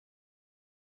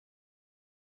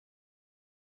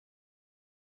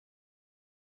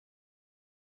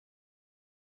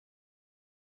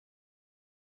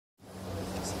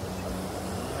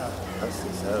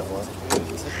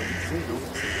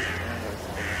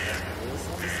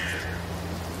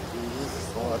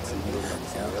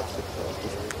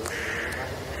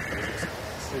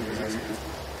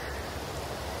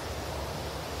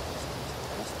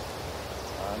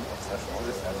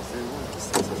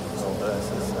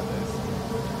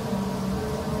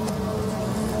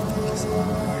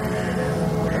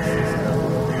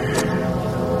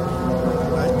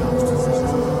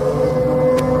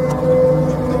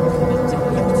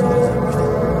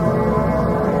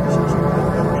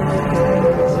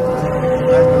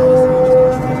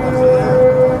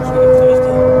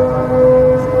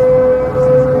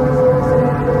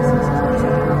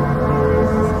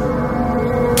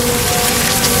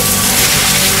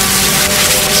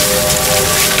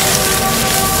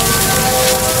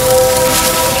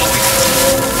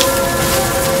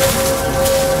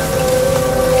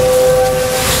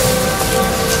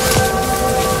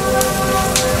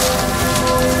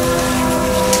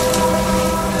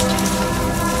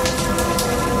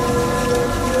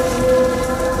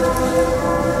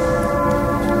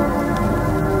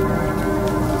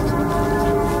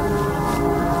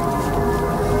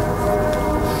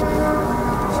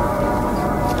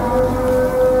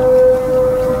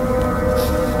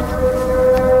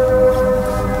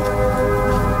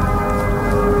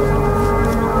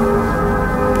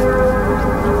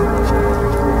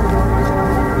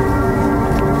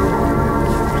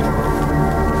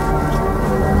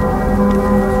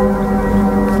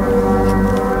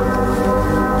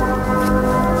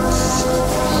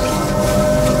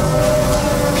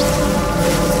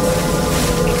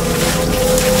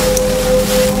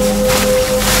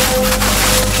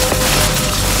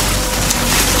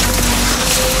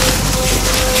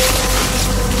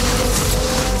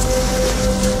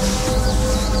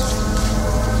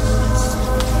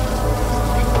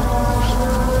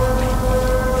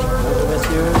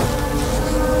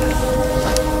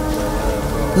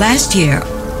Last year,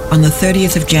 on the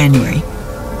 30th of January,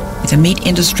 the meat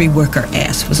industry worker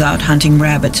S was out hunting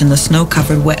rabbits in the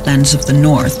snow-covered wetlands of the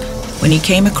north when he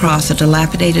came across a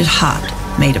dilapidated hut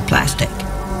made of plastic.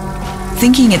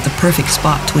 Thinking it the perfect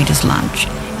spot to eat his lunch,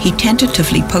 he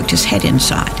tentatively poked his head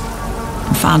inside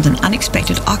and found an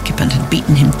unexpected occupant had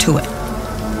beaten him to it.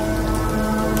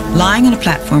 Lying on a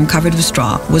platform covered with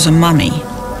straw was a mummy.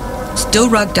 Still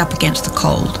rugged up against the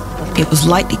cold, it was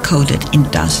lightly coated in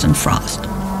dust and frost.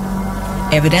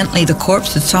 Evidently, the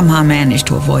corpse had somehow managed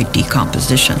to avoid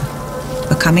decomposition,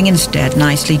 becoming instead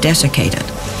nicely desiccated.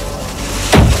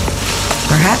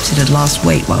 Perhaps it had lost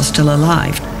weight while still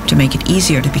alive to make it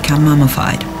easier to become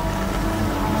mummified.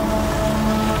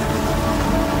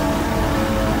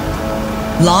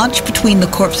 Lodged between the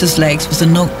corpse's legs was a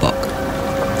notebook.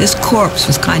 This corpse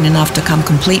was kind enough to come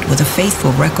complete with a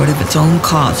faithful record of its own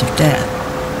cause of death.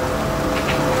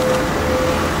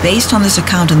 Based on this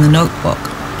account in the notebook,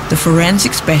 the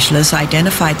forensic specialists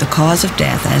identified the cause of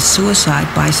death as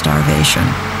suicide by starvation.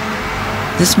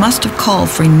 This must have called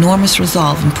for enormous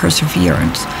resolve and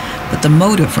perseverance, but the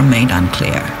motive remained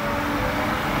unclear.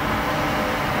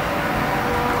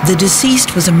 The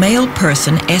deceased was a male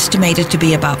person estimated to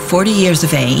be about 40 years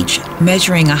of age,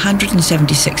 measuring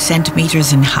 176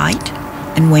 centimeters in height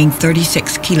and weighing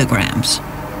 36 kilograms.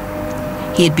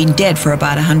 He had been dead for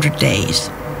about 100 days.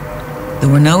 There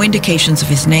were no indications of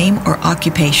his name or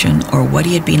occupation or what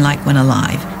he had been like when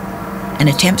alive, and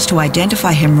attempts to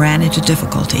identify him ran into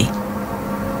difficulty.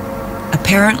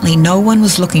 Apparently, no one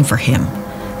was looking for him,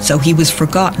 so he was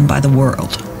forgotten by the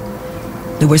world.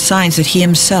 There were signs that he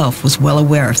himself was well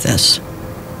aware of this.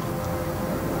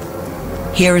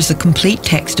 Here is the complete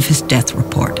text of his death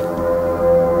report.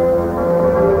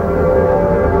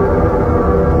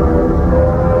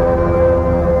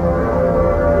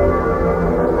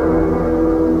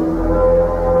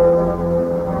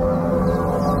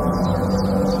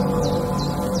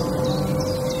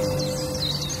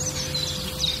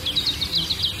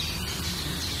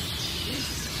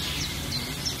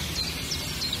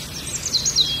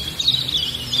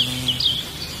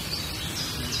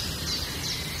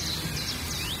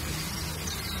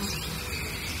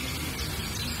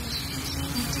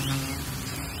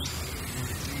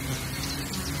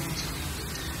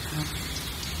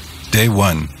 Day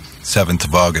 1, 7th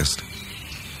of August.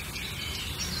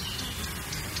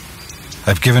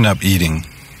 I've given up eating,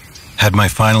 had my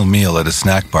final meal at a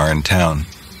snack bar in town.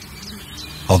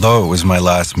 Although it was my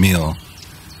last meal,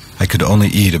 I could only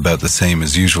eat about the same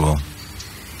as usual.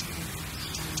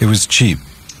 It was cheap,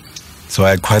 so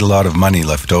I had quite a lot of money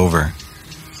left over.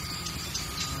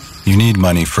 You need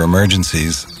money for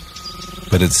emergencies,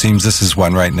 but it seems this is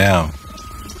one right now,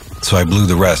 so I blew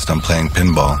the rest on playing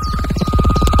pinball.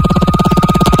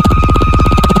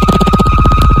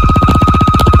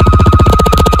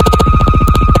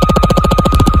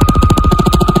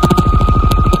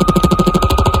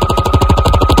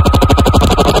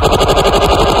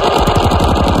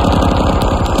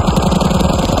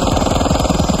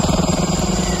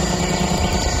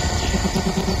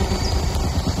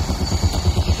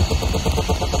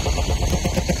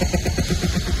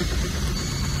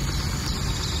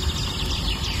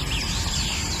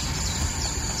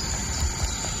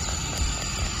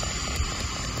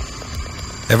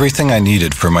 Everything I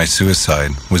needed for my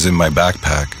suicide was in my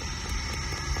backpack,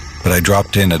 but I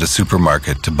dropped in at a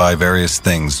supermarket to buy various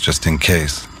things just in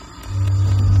case.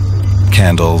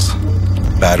 Candles,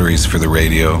 batteries for the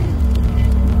radio,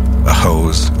 a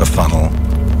hose, a funnel,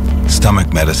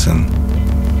 stomach medicine,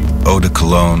 eau de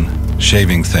cologne,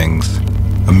 shaving things,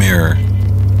 a mirror,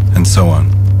 and so on.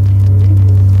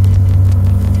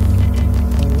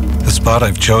 The spot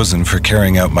I've chosen for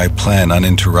carrying out my plan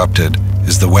uninterrupted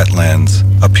is the wetlands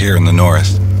up here in the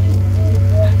north.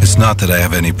 It's not that I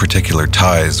have any particular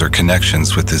ties or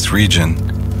connections with this region.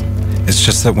 It's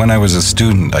just that when I was a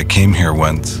student, I came here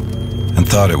once and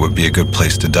thought it would be a good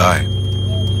place to die.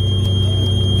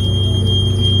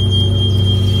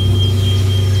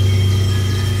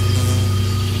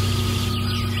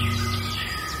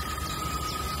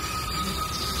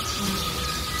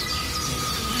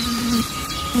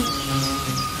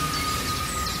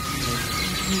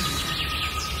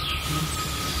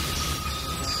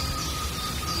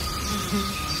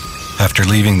 After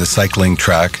leaving the cycling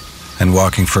track and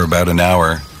walking for about an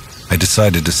hour, I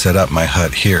decided to set up my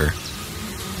hut here.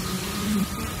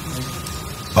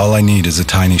 All I need is a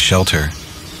tiny shelter,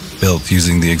 built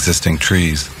using the existing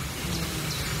trees.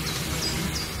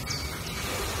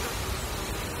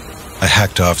 I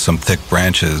hacked off some thick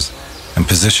branches and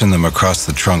positioned them across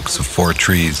the trunks of 4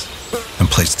 trees and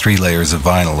placed 3 layers of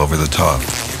vinyl over the top.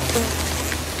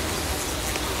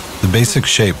 The basic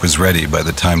shape was ready by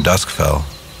the time dusk fell.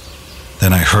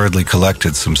 Then I hurriedly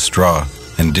collected some straw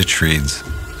and ditch reeds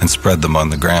and spread them on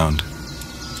the ground.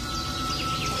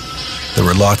 There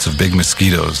were lots of big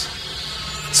mosquitoes,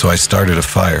 so I started a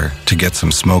fire to get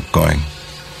some smoke going.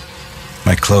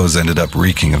 My clothes ended up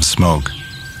reeking of smoke.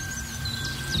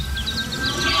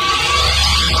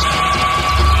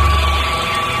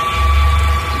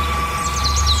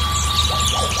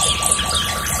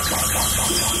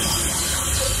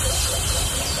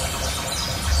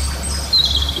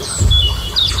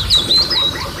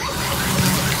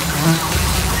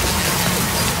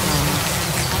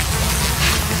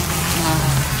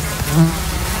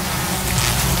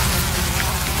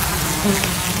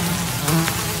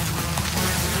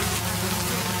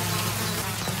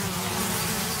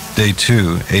 Day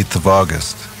 2, 8th of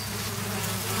August.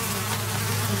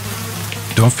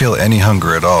 Don't feel any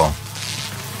hunger at all.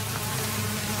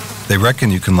 They reckon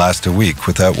you can last a week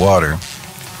without water,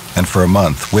 and for a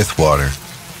month with water.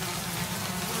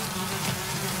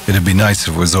 It'd be nice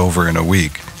if it was over in a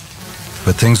week,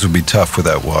 but things would be tough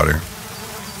without water.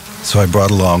 So I brought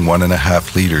along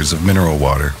 1.5 liters of mineral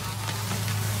water.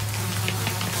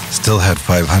 Still had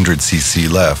 500 cc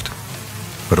left,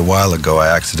 but a while ago I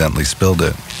accidentally spilled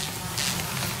it.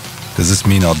 Does this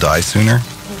mean I'll die sooner?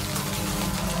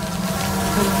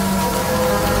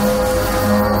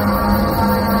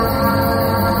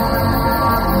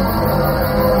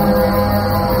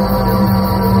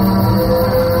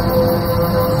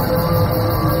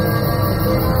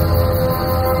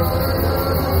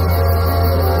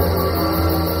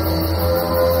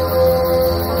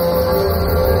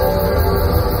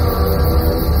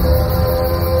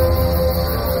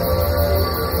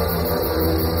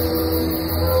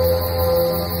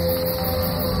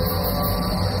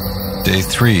 Day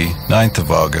 3, 9th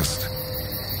of August.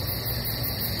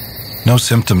 No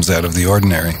symptoms out of the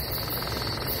ordinary.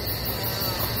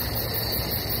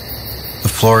 The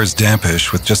floor is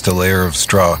dampish with just a layer of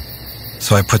straw,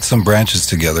 so I put some branches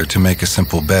together to make a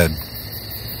simple bed.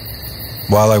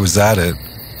 While I was at it,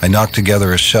 I knocked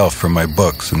together a shelf from my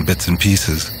books and bits and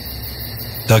pieces,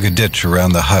 dug a ditch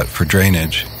around the hut for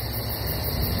drainage.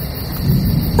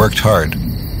 Worked hard.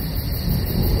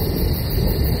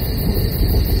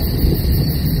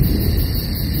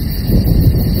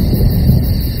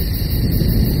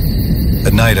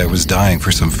 At night I was dying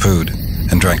for some food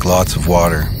and drank lots of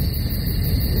water.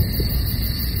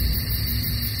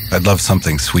 I'd love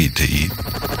something sweet to eat.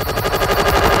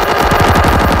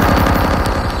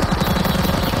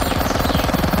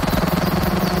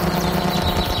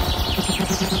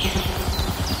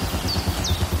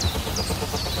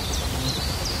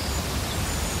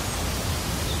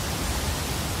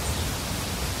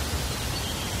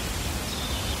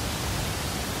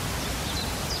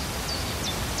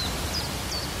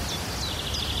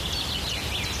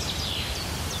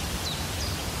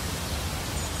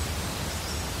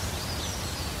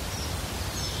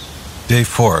 Day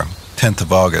 4, 10th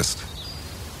of August.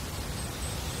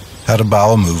 Had a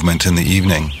bowel movement in the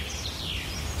evening.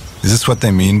 Is this what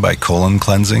they mean by colon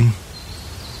cleansing?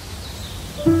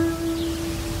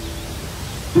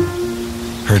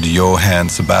 Heard Johann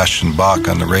Sebastian Bach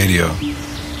on the radio.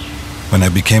 When I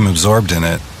became absorbed in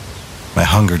it, my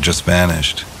hunger just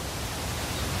vanished.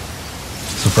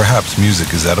 Perhaps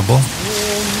music is edible?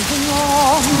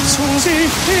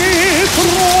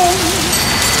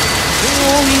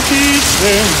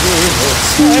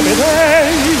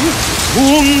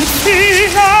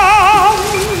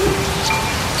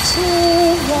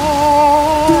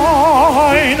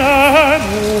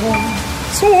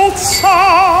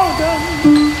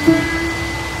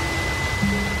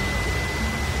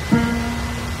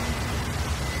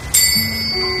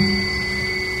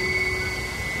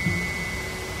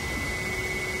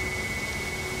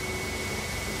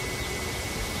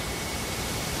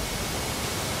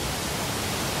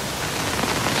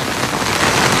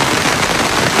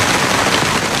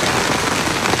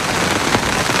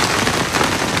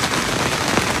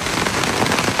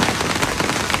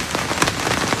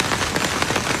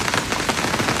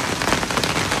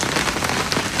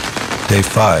 Day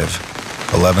 5,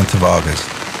 11th of August.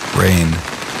 Rain.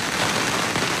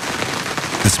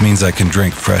 This means I can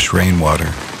drink fresh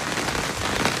rainwater.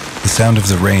 The sound of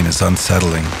the rain is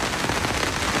unsettling.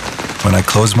 When I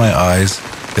close my eyes,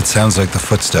 it sounds like the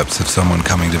footsteps of someone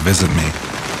coming to visit me.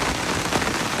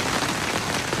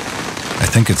 I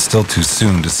think it's still too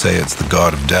soon to say it's the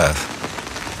god of death,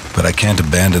 but I can't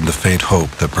abandon the faint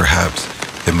hope that perhaps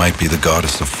it might be the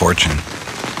goddess of fortune.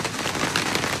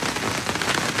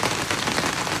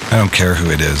 I don't care who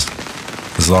it is,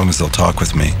 as long as they'll talk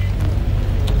with me.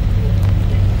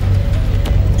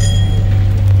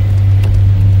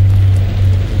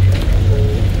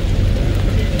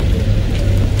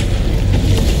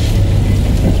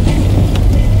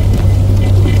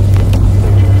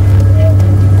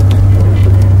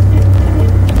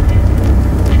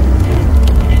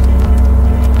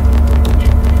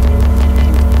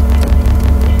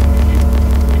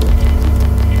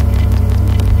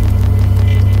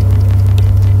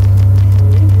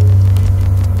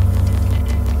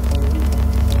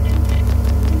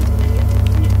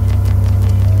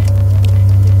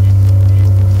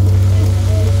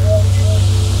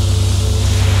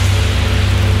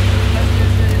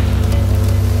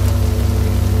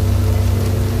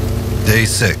 Day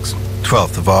 6,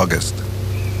 12th of August.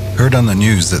 Heard on the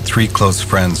news that 3 close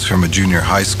friends from a junior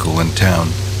high school in town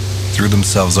threw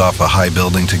themselves off a high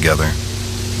building together.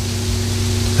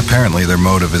 Apparently their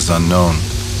motive is unknown.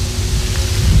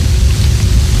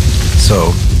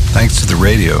 So, thanks to the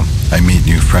radio, I meet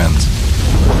new friends.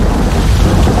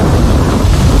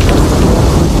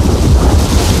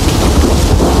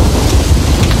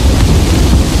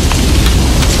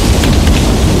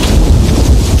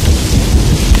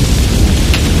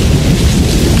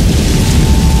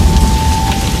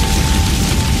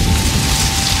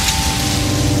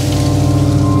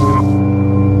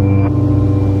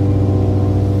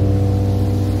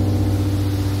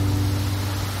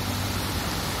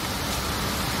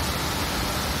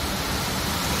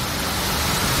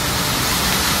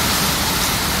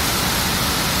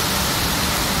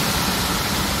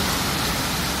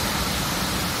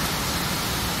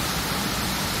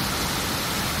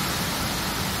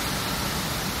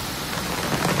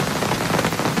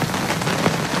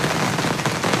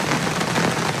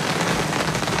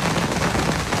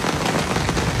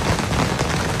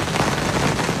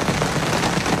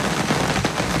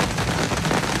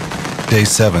 Day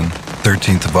 7,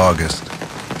 13th of August.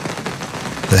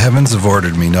 The heavens have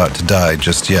ordered me not to die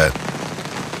just yet.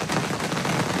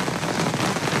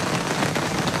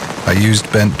 I used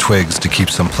bent twigs to keep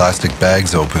some plastic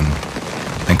bags open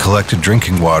and collected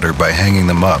drinking water by hanging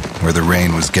them up where the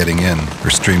rain was getting in or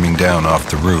streaming down off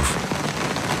the roof.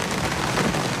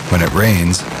 When it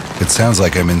rains, it sounds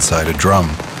like I'm inside a drum.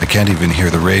 I can't even hear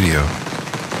the radio.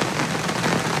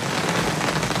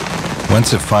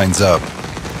 Once it finds up,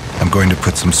 I'm going to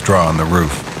put some straw on the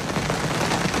roof.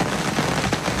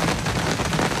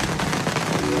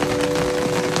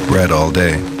 Read all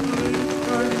day.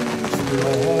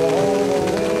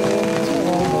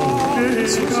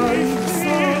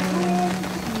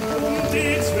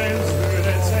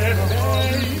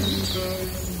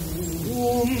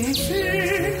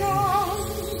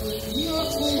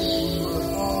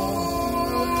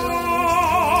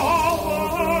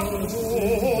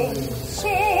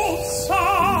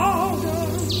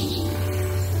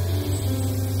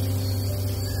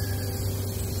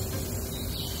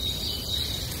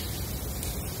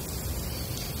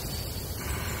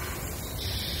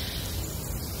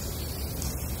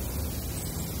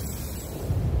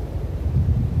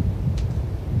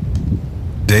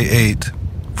 Day 8,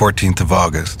 14th of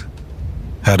August.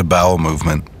 Had a bowel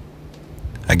movement.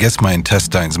 I guess my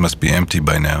intestines must be empty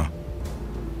by now.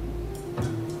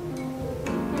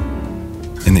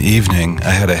 In the evening,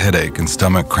 I had a headache and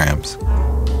stomach cramps.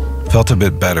 Felt a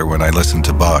bit better when I listened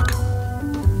to Bach.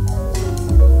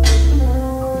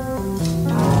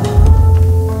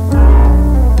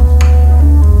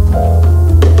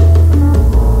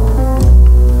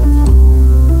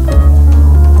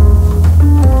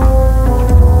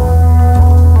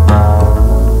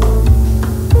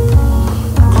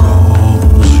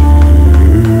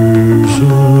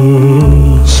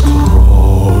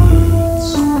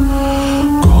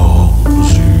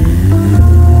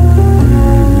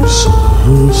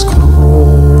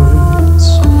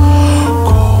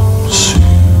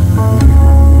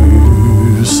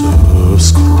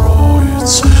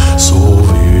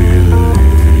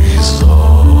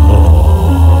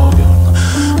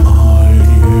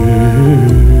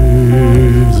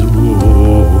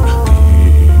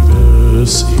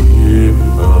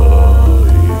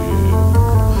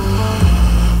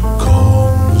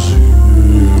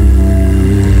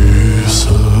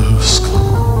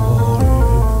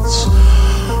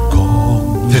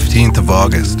 15th of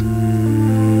August.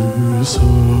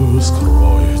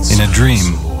 In a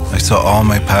dream, I saw all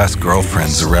my past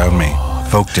girlfriends around me,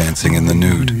 folk dancing in the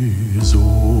nude.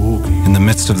 In the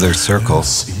midst of their circle,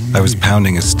 I was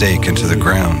pounding a stake into the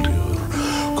ground.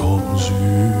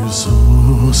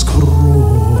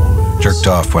 Jerked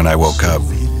off when I woke up.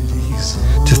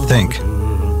 To think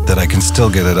that I can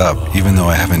still get it up even though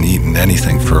I haven't eaten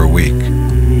anything for a week.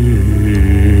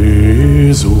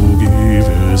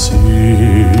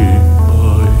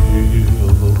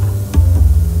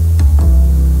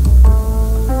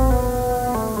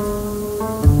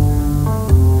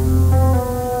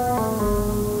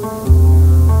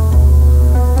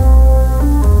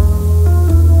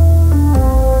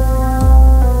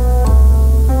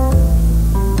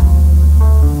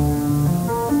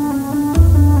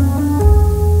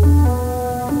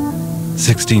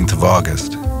 Of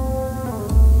August.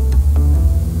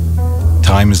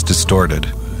 Time is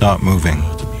distorted, not moving.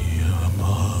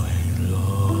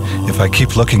 If I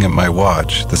keep looking at my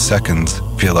watch, the seconds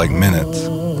feel like minutes.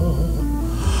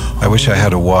 I wish I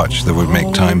had a watch that would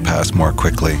make time pass more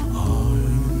quickly.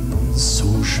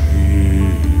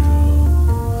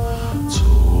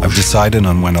 I've decided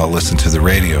on when I'll listen to the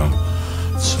radio,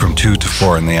 from 2 to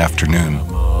 4 in the afternoon.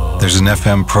 There's an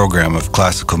FM program of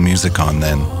classical music on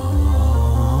then.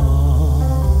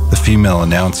 The female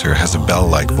announcer has a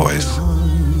bell-like voice.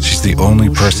 She's the only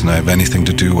person I have anything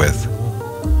to do with.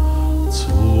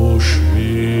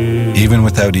 Even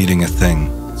without eating a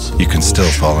thing, you can still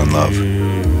fall in love.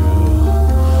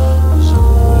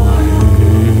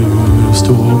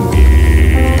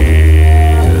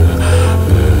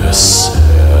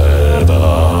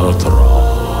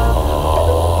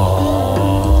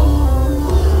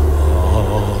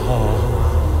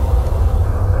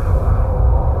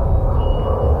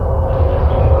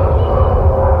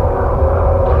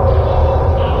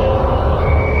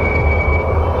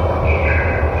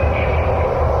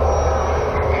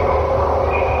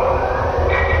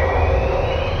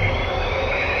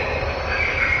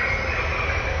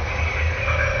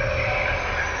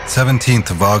 Seventeenth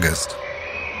of August.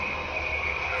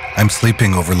 I'm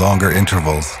sleeping over longer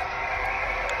intervals.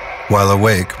 While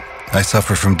awake, I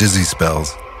suffer from dizzy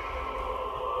spells.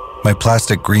 My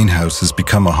plastic greenhouse has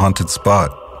become a haunted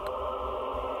spot.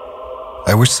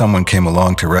 I wish someone came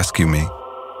along to rescue me.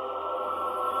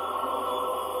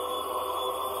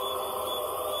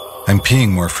 I'm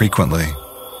peeing more frequently.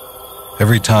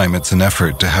 Every time it's an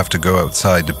effort to have to go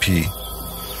outside to pee.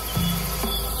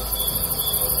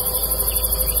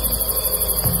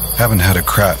 Haven't had a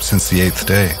crap since the 8th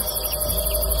day.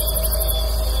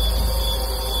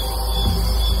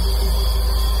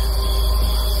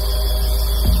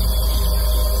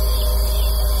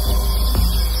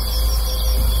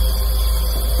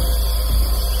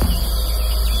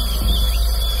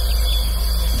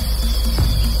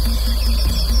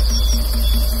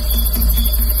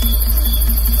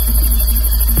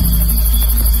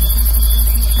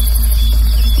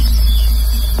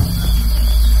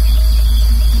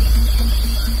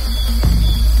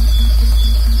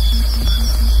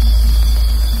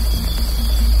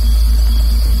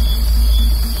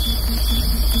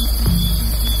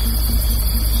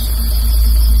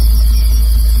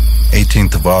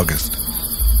 Of August.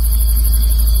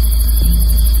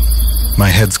 My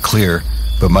head's clear,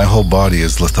 but my whole body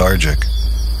is lethargic.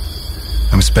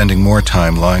 I'm spending more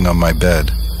time lying on my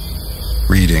bed,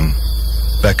 reading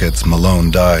Beckett's Malone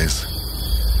Dies.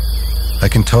 I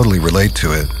can totally relate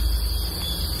to it.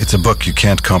 It's a book you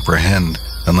can't comprehend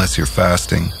unless you're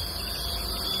fasting.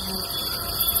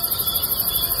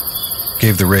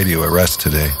 Gave the radio a rest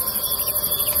today.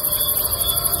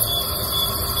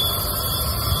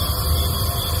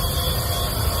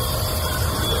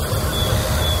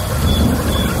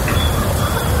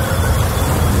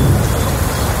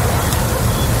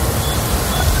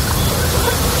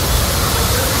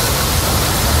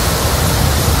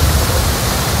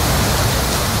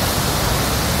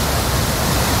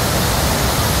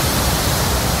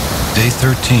 Day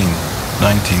 13,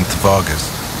 19th of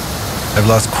August. I've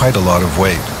lost quite a lot of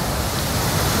weight,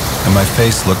 and my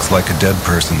face looks like a dead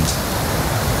person's.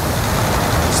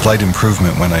 Slight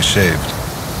improvement when I shaved.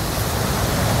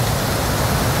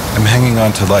 I'm hanging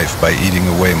on to life by eating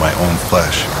away my own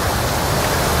flesh.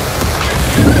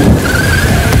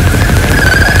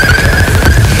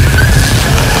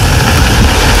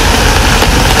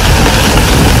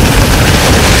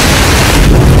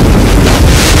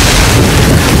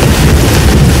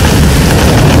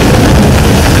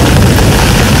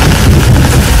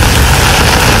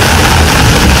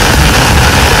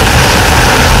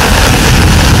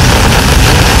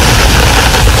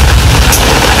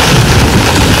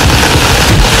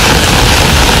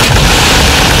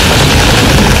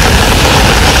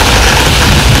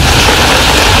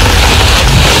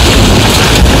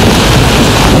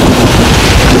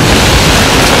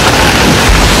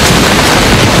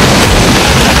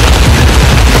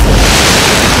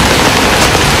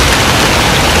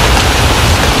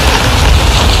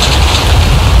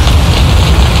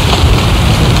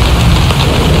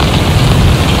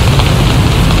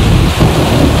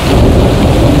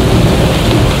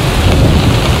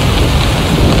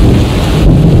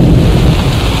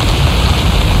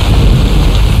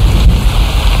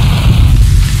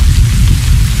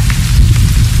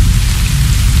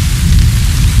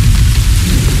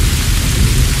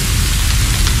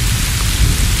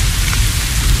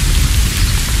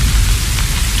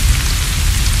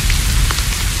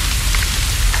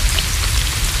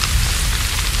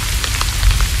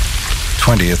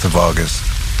 20th of August.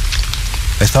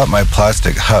 I thought my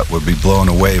plastic hut would be blown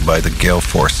away by the gale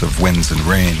force of winds and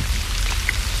rain.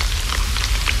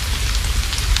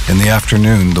 In the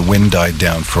afternoon, the wind died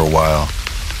down for a while,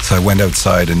 so I went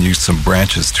outside and used some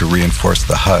branches to reinforce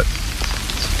the hut.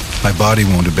 My body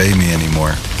won't obey me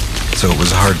anymore, so it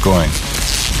was hard going.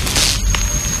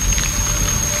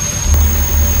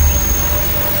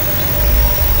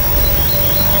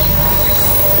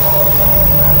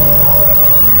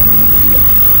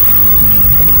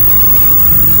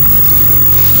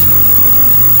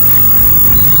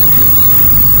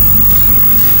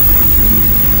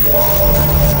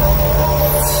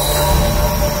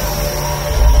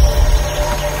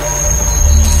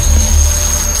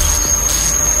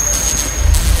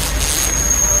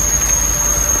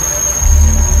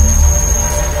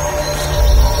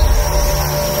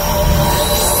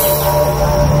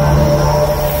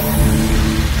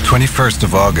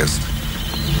 Of August.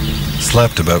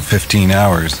 Slept about 15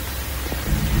 hours.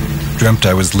 Dreamt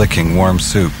I was licking warm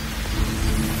soup.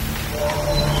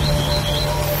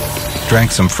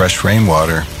 Drank some fresh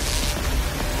rainwater.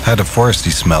 Had a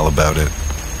foresty smell about it.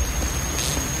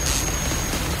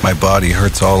 My body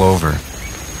hurts all over.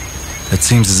 It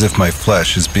seems as if my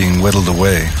flesh is being whittled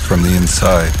away from the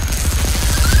inside.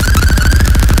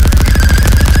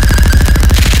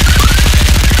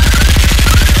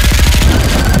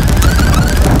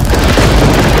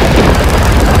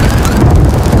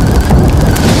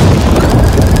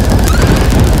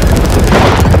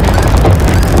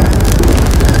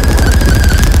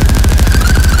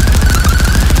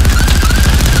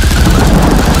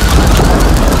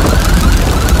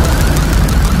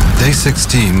 Day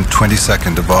 16,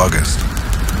 22nd of August.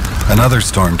 Another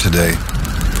storm today.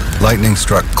 Lightning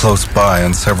struck close by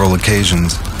on several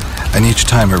occasions, and each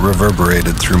time it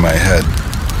reverberated through my head.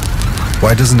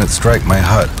 Why doesn't it strike my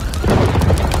hut?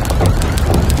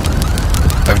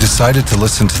 I've decided to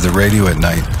listen to the radio at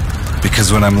night,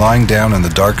 because when I'm lying down in the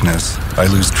darkness, I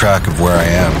lose track of where I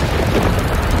am.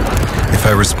 If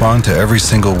I respond to every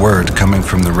single word coming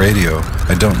from the radio,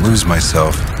 I don't lose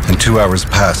myself, and 2 hours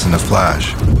pass in a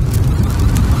flash.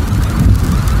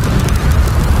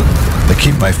 I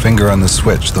keep my finger on the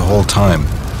switch the whole time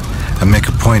and make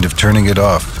a point of turning it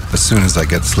off as soon as I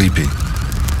get sleepy.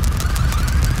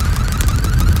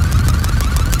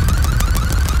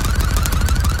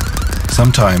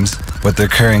 Sometimes what they're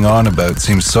carrying on about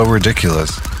seems so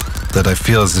ridiculous that I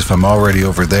feel as if I'm already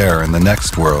over there in the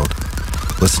next world,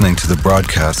 listening to the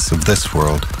broadcasts of this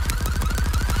world.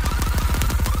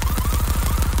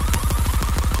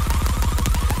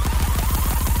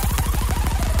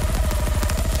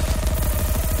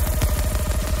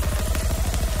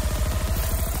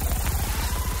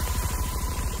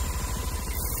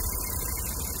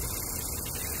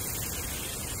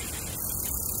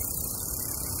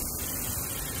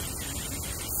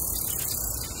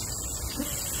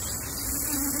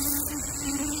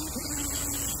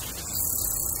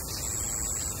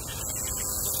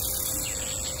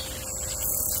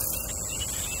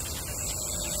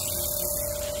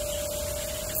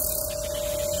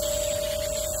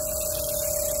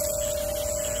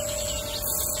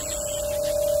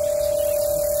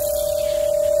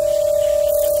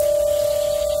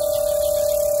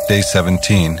 Day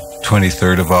 17,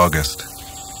 23rd of August.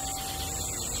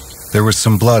 There was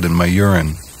some blood in my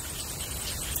urine.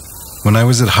 When I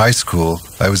was at high school,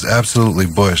 I was absolutely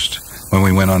bushed when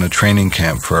we went on a training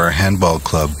camp for our handball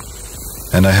club,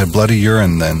 and I had bloody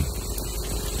urine then,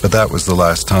 but that was the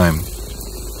last time.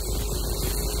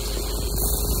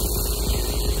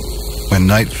 When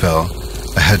night fell,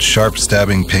 I had sharp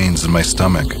stabbing pains in my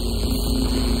stomach.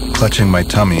 Clutching my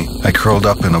tummy, I curled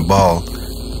up in a ball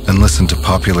and listened to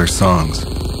popular songs,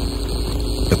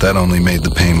 but that only made the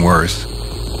pain worse.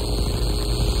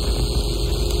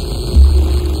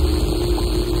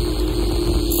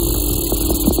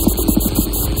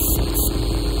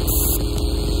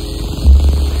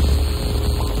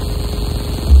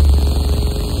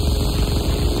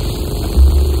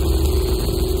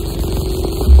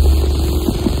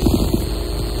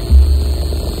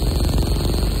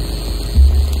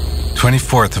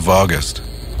 "24th of August.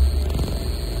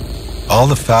 All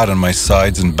the fat on my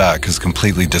sides and back has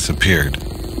completely disappeared.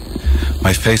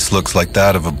 My face looks like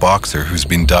that of a boxer who's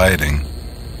been dieting,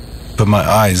 but my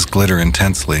eyes glitter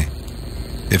intensely.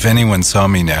 If anyone saw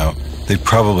me now, they'd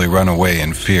probably run away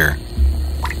in fear.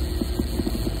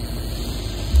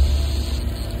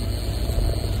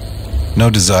 No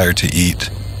desire to eat.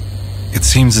 It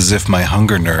seems as if my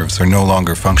hunger nerves are no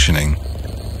longer functioning.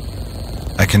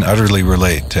 I can utterly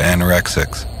relate to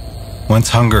anorexics. Once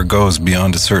hunger goes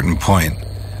beyond a certain point,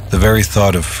 the very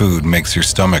thought of food makes your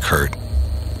stomach hurt.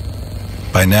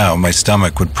 By now, my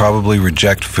stomach would probably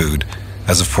reject food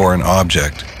as a foreign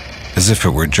object, as if it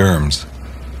were germs.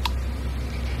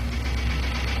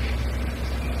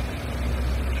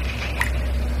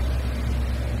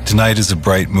 Tonight is a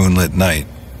bright moonlit night.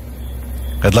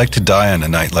 I'd like to die on a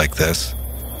night like this,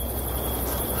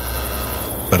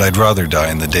 but I'd rather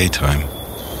die in the daytime.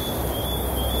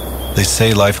 They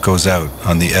say life goes out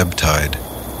on the ebb tide,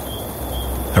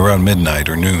 around midnight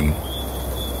or noon.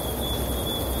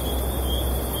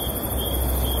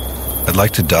 I'd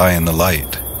like to die in the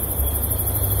light.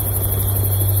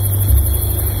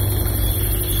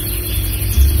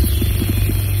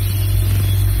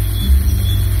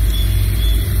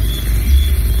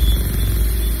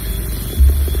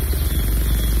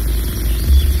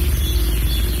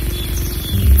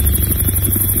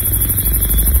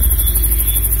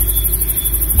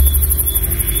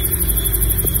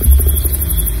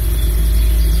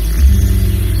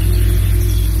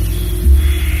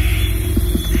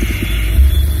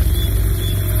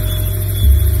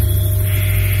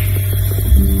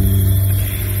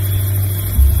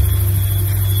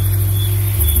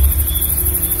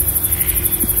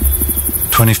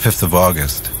 of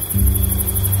August.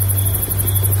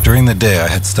 During the day, I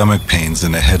had stomach pains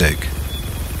and a headache.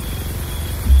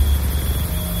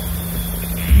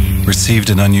 Received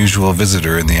an unusual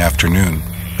visitor in the afternoon.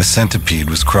 A centipede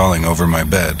was crawling over my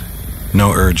bed.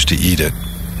 No urge to eat it.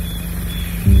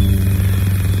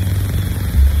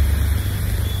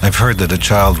 I've heard that a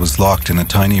child was locked in a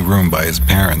tiny room by his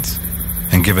parents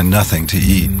and given nothing to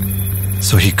eat,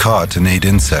 so he caught and ate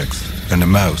insects and a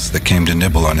mouse that came to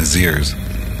nibble on his ears.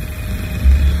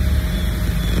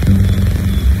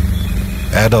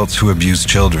 Adults who abuse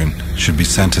children should be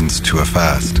sentenced to a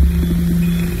fast.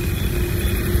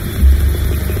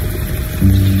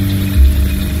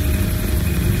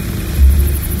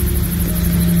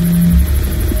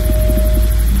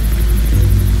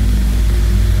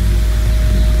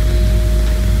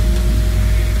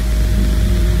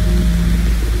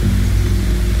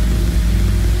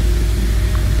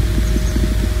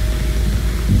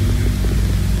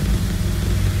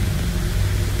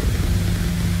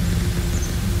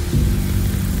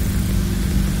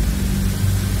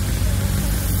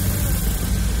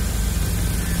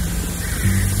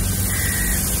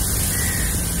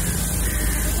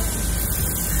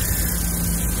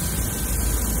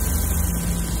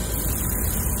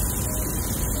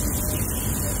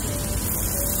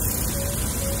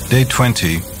 Day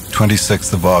 20,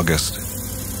 26th of August.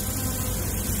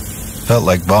 Felt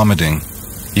like vomiting,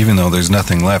 even though there's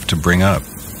nothing left to bring up.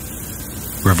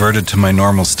 Reverted to my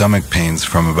normal stomach pains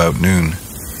from about noon.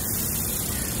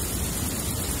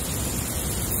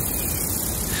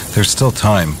 There's still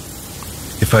time.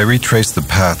 If I retrace the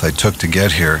path I took to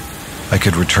get here, I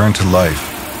could return to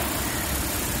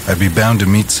life. I'd be bound to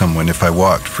meet someone if I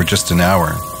walked for just an hour.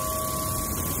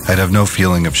 I'd have no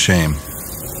feeling of shame.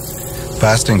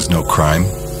 Fasting's no crime.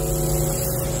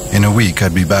 In a week,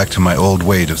 I'd be back to my old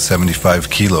weight of 75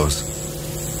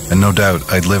 kilos, and no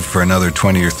doubt I'd live for another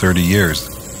 20 or 30 years.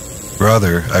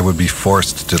 Rather, I would be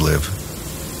forced to live.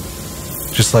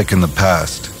 Just like in the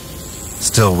past,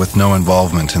 still with no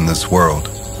involvement in this world.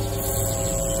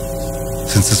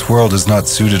 Since this world is not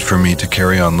suited for me to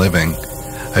carry on living,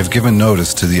 I've given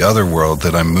notice to the other world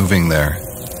that I'm moving there.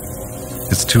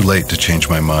 It's too late to change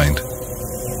my mind.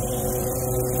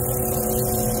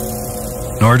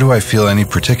 Nor do I feel any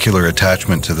particular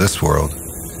attachment to this world.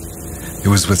 It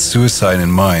was with suicide in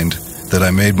mind that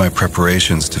I made my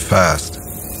preparations to fast.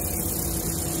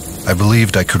 I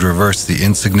believed I could reverse the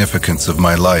insignificance of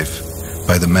my life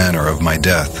by the manner of my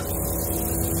death.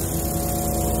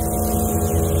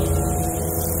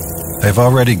 I have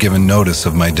already given notice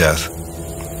of my death,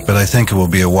 but I think it will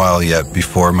be a while yet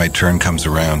before my turn comes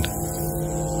around.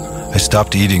 I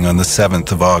stopped eating on the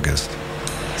 7th of August.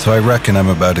 So I reckon I'm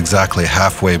about exactly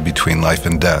halfway between life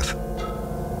and death.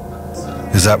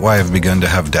 Is that why I've begun to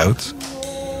have doubts?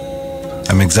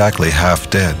 I'm exactly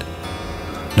half dead.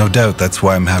 No doubt that's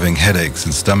why I'm having headaches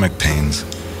and stomach pains.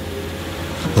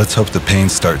 Let's hope the pain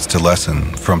starts to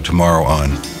lessen from tomorrow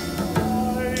on.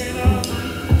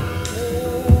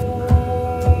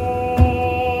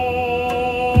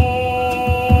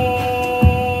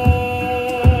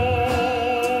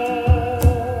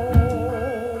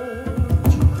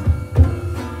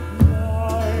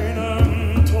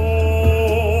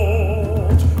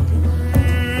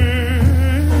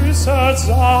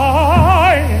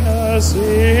 Seine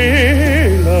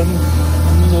Seelen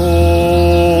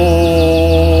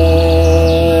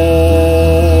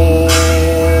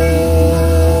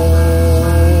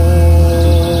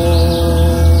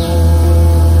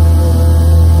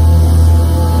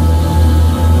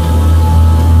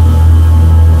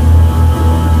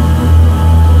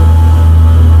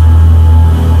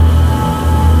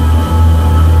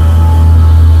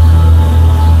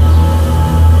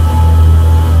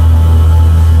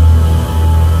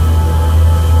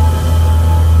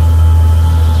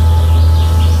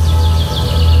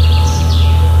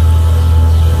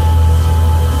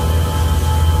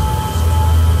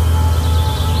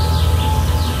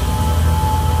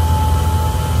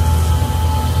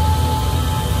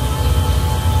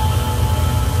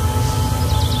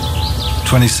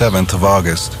 27th of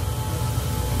August.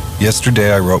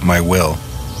 Yesterday I wrote my will,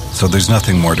 so there's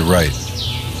nothing more to write.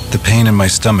 The pain in my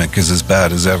stomach is as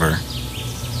bad as ever.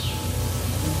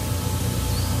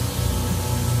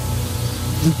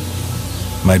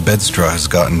 My bed straw has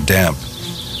gotten damp,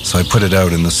 so I put it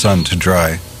out in the sun to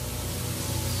dry.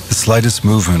 The slightest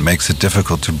movement makes it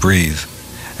difficult to breathe,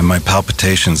 and my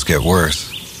palpitations get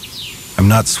worse. I'm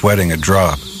not sweating a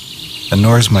drop, and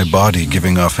nor is my body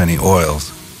giving off any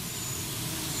oils.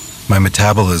 My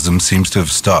metabolism seems to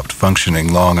have stopped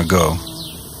functioning long ago.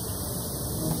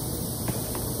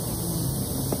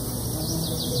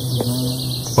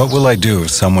 What will I do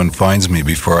if someone finds me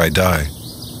before I die?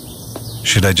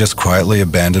 Should I just quietly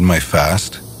abandon my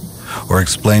fast, or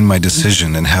explain my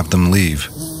decision and have them leave?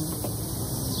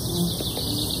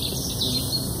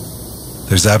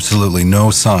 There's absolutely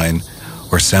no sign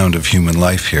or sound of human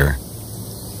life here.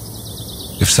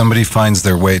 If somebody finds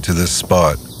their way to this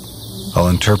spot, I'll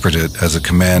interpret it as a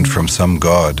command from some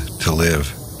god to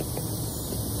live.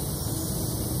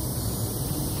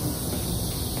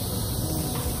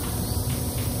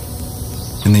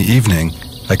 In the evening,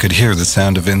 I could hear the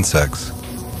sound of insects.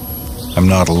 I'm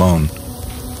not alone.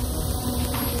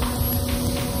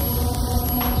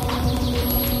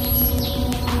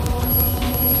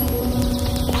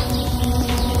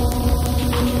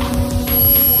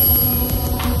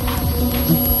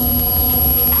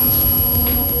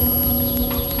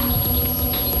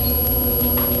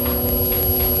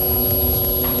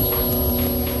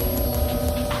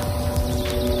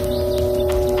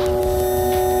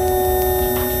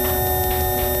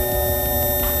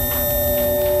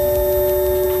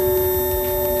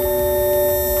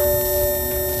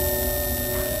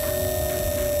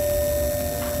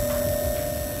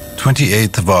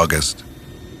 "28th of August.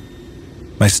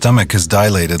 My stomach is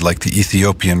dilated like the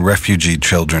Ethiopian refugee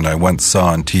children I once saw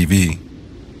on TV.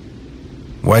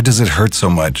 Why does it hurt so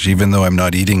much even though I'm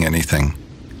not eating anything?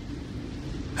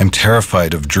 I'm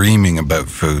terrified of dreaming about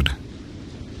food.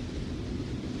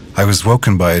 I was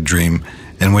woken by a dream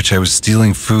in which I was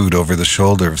stealing food over the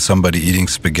shoulder of somebody eating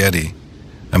spaghetti,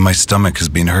 and my stomach has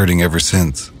been hurting ever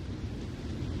since.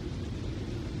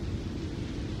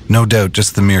 No doubt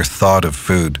just the mere thought of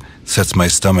food sets my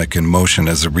stomach in motion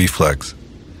as a reflex,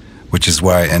 which is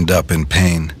why I end up in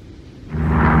pain.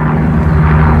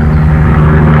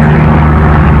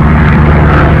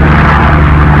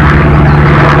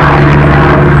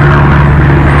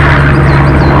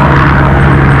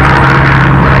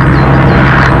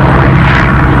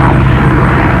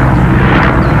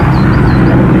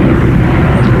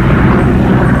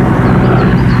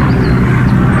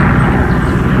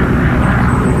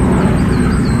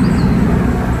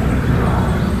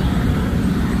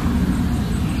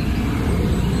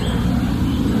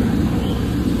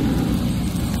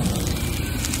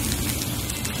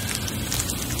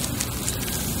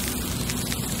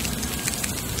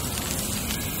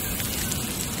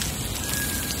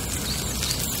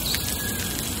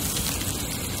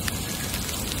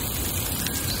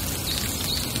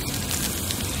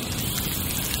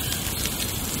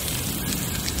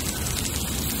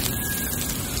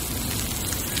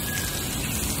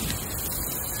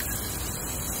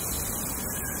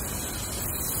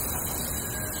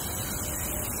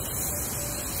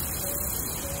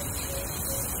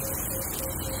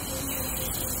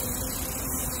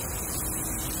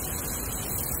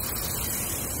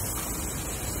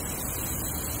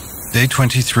 Day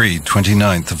 23,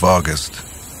 29th of August.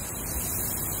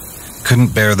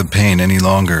 Couldn't bear the pain any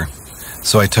longer,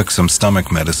 so I took some stomach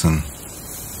medicine.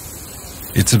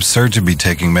 It's absurd to be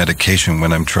taking medication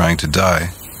when I'm trying to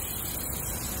die.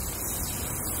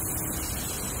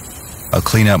 I'll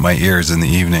clean out my ears in the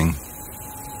evening.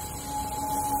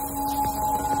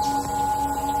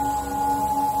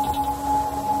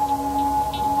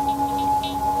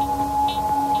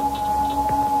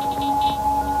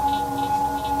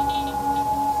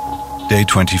 Day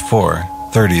 24,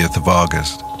 30th of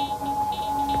August.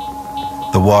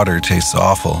 The water tastes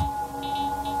awful.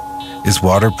 Is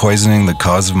water poisoning the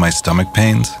cause of my stomach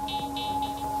pains?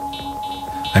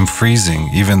 I'm freezing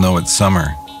even though it's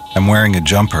summer. I'm wearing a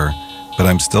jumper, but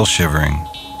I'm still shivering.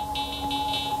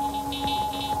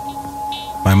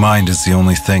 My mind is the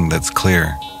only thing that's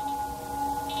clear.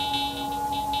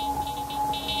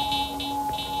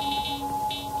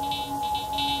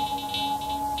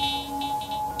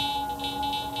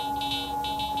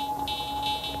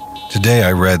 Today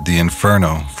I read The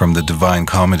Inferno from the Divine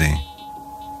Comedy.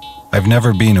 I've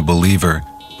never been a believer,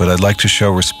 but I'd like to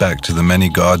show respect to the many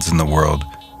gods in the world,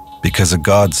 because a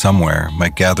god somewhere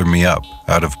might gather me up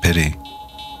out of pity.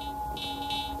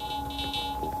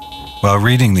 While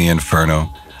reading The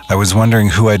Inferno, I was wondering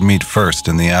who I'd meet first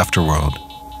in the afterworld.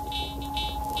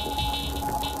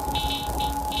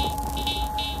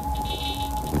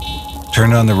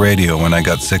 Turned on the radio when I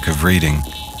got sick of reading,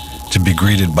 to be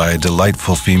greeted by a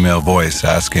delightful female voice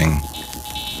asking,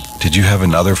 "Did you have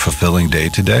another fulfilling day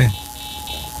today?"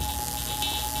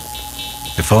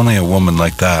 If only a woman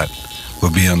like that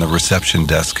would be on the reception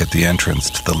desk at the entrance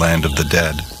to the land of the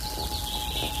dead.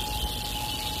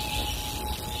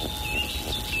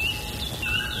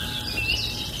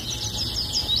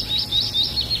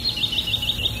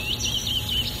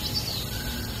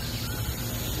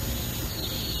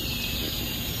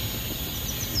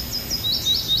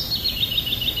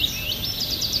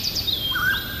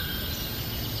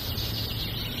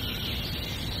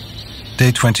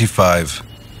 Day 25,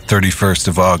 31st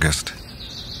of August.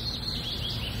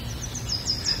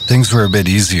 Things were a bit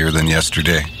easier than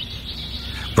yesterday.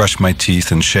 Brushed my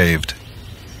teeth and shaved.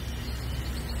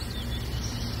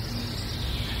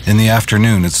 In the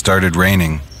afternoon it started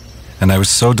raining, and I was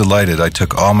so delighted I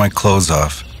took all my clothes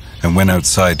off and went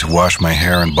outside to wash my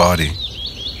hair and body.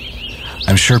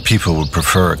 I'm sure people would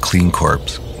prefer a clean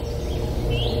corpse.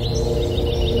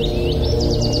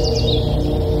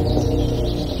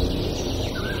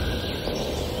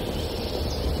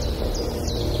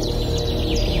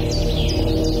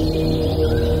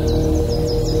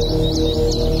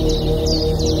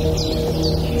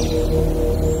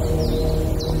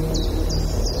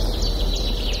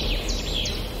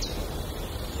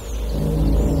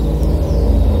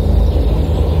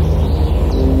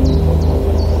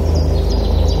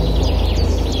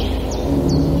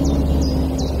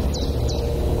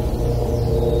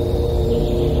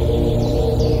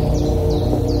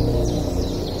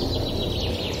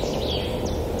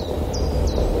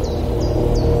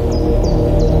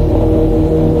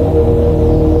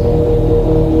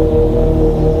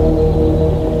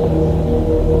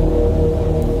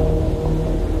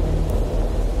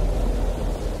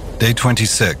 Day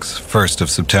 26, 1st of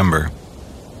September.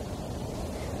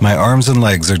 My arms and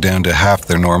legs are down to half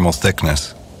their normal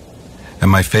thickness,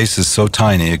 and my face is so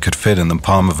tiny it could fit in the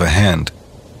palm of a hand.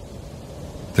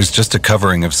 There's just a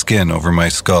covering of skin over my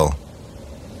skull.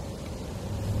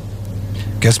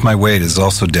 Guess my weight is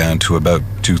also down to about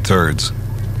 2/3,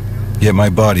 yet my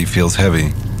body feels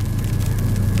heavy.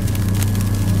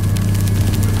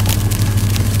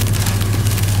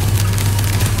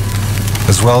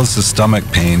 As well as the stomach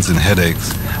pains and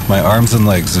headaches, my arms and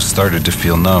legs have started to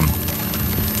feel numb.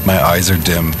 My eyes are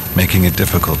dim, making it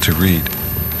difficult to read.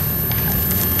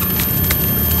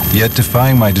 Yet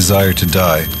defying my desire to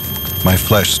die, my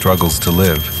flesh struggles to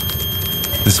live.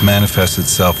 This manifests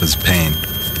itself as pain.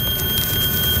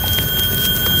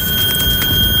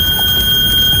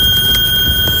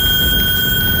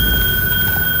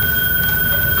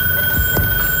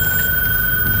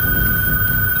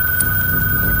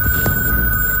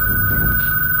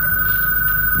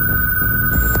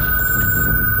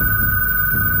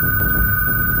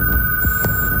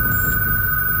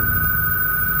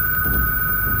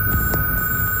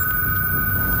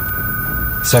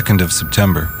 Second of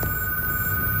September.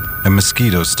 A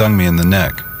mosquito stung me in the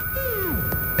neck.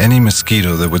 Any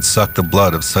mosquito that would suck the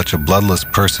blood of such a bloodless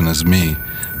person as me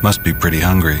must be pretty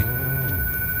hungry.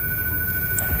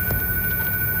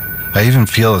 I even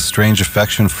feel a strange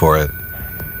affection for it.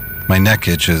 My neck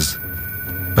itches,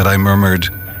 but I murmured,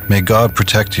 "May God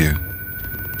protect you,"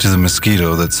 to the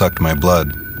mosquito that sucked my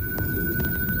blood.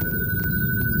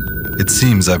 It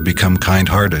seems I've become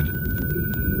kind-hearted.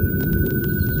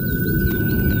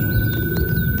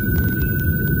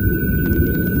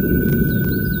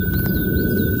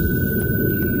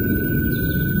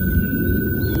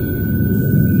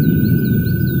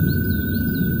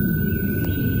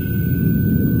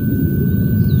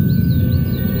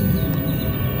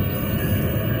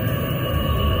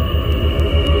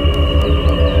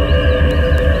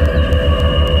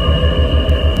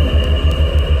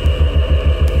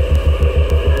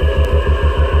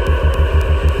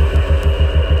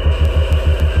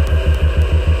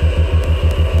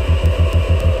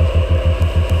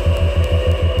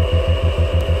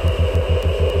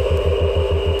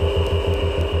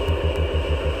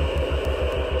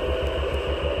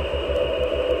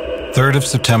 Third of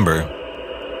September.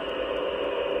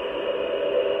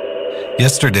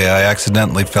 Yesterday I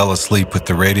accidentally fell asleep with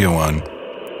the radio on.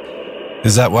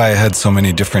 Is that why I had so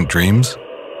many different dreams?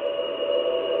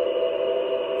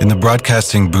 In the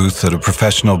broadcasting booth at a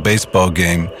professional baseball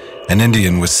game, an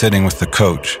Indian was sitting with the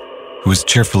coach, who was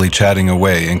cheerfully chatting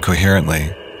away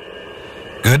incoherently.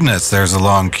 "Goodness, there's a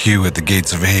long queue at the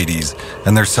gates of Hades,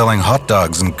 and they're selling hot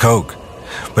dogs and Coke.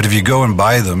 But if you go and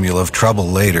buy them, you'll have trouble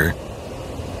later."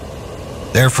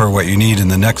 Therefore, what you need in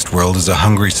the next world is a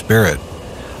hungry spirit.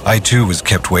 I too was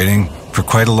kept waiting for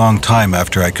quite a long time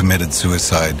after I committed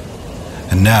suicide.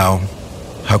 And now,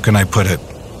 how can I put it?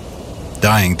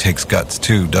 Dying takes guts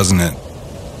too, doesn't it?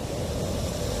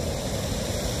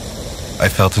 I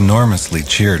felt enormously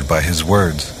cheered by his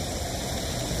words.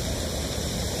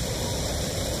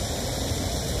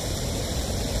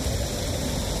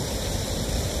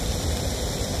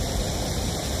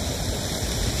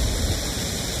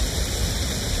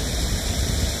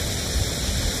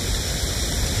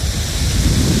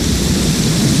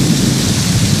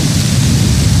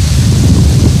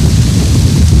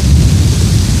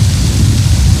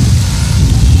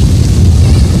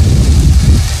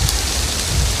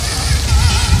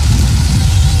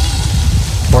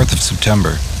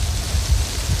 September.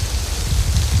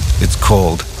 It's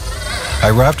cold.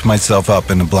 I wrapped myself up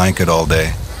in a blanket all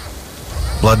day.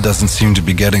 Blood doesn't seem to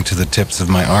be getting to the tips of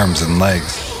my arms and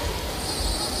legs.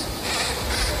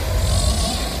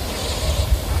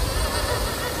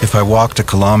 If I walked a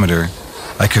kilometer,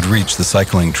 I could reach the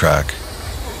cycling track.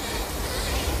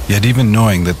 Yet even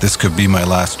knowing that this could be my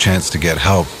last chance to get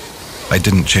help, I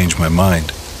didn't change my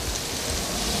mind.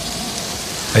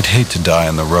 I'd hate to die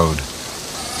on the road.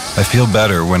 I feel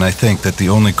better when I think that the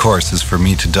only course is for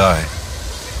me to die.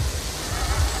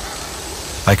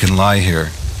 I can lie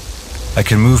here. I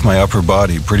can move my upper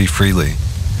body pretty freely,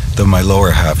 though my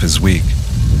lower half is weak.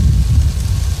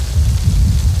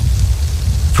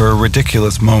 For a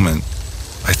ridiculous moment,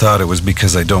 I thought it was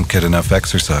because I don't get enough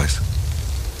exercise.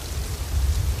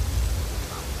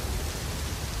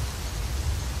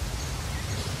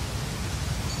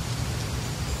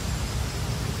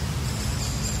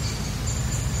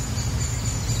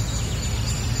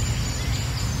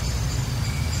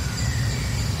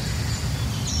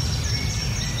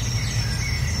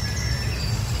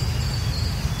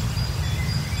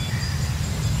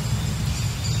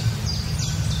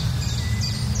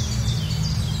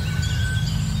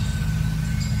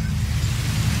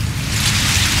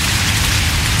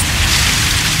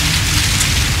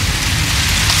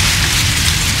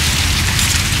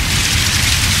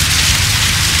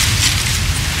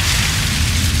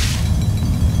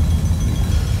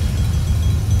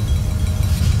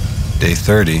 Day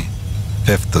 30,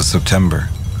 5th of September.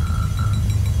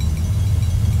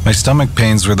 My stomach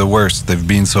pains were the worst they've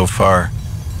been so far.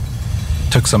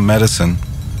 Took some medicine.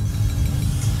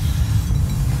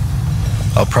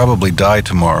 I'll probably die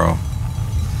tomorrow.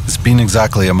 It's been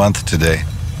exactly a month today.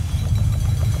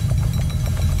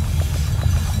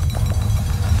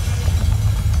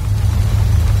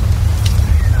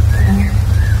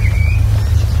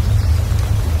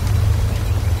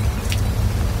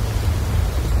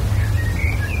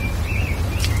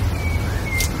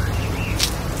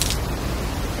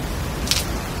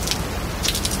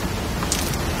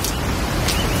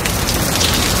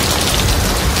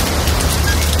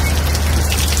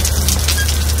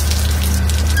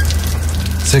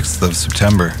 Sixth of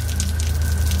September.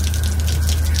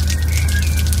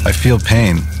 I feel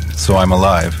pain, so I'm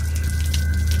alive.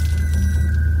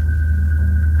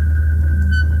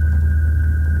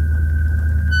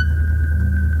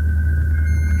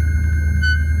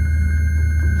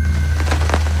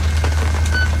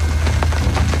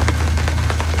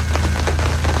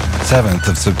 Seventh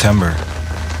of September.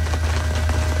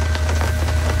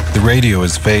 The radio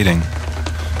is fading.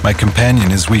 My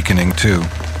companion is weakening too.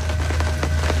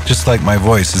 Just like my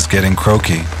voice is getting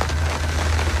croaky.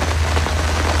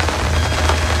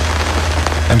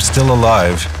 I'm still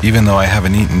alive, even though I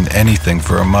haven't eaten anything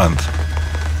for a month.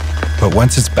 But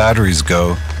once its batteries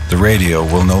go, the radio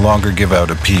will no longer give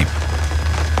out a peep.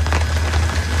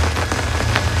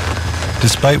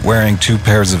 Despite wearing 2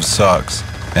 pairs of socks,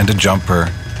 and a jumper,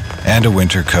 and a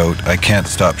winter coat, I can't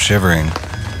stop shivering.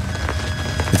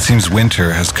 It seems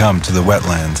winter has come to the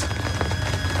wetlands.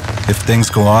 If things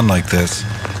go on like this,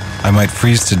 I might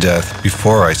freeze to death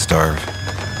before I starve.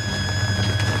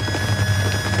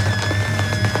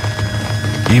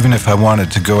 Even if I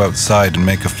wanted to go outside and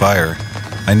make a fire,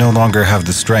 I no longer have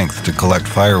the strength to collect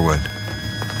firewood.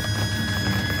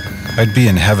 I'd be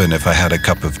in heaven if I had a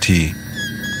cup of tea.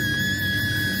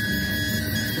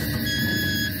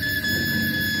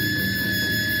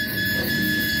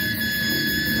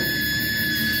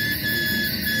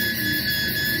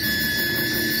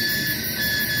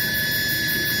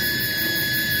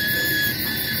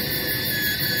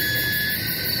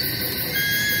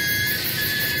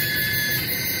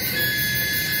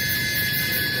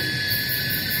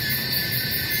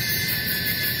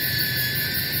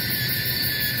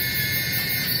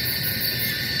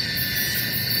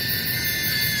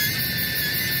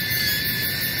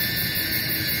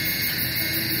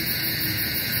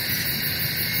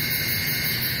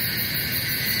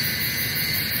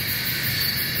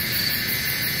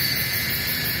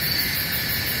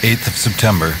 8th of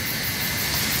September.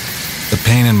 The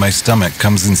pain in my stomach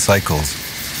comes in cycles.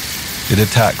 It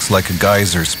attacks like a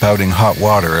geyser spouting hot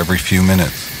water every few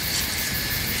minutes.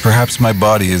 Perhaps my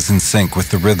body is in sync with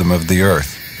the rhythm of the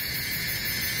earth.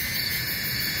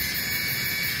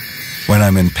 When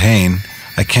I'm in pain,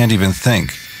 I can't even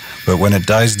think, but when it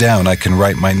dies down, I can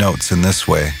write my notes in this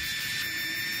way.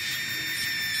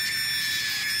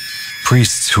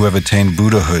 Priests who have attained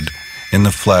Buddhahood in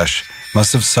the flesh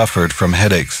must have suffered from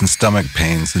headaches and stomach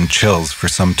pains and chills for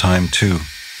some time too.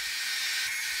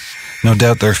 No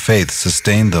doubt their faith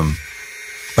sustained them,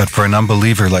 but for an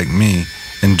unbeliever like me,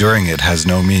 enduring it has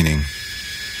no meaning.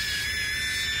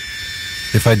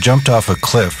 If I jumped off a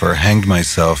cliff or hanged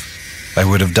myself, I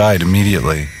would have died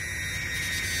immediately.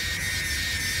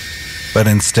 But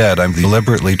instead, I'm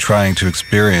deliberately trying to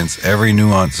experience every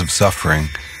nuance of suffering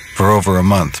for over a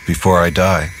month before I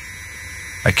die.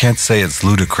 I can't say it's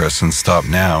ludicrous and stop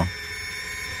now.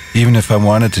 Even if I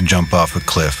wanted to jump off a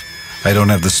cliff, I don't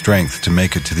have the strength to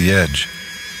make it to the edge.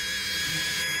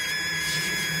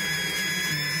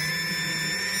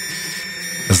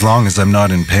 As long as I'm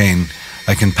not in pain,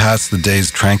 I can pass the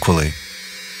days tranquilly.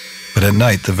 But at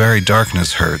night, the very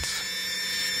darkness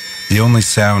hurts. The only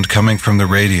sound coming from the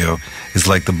radio is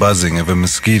like the buzzing of a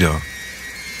mosquito.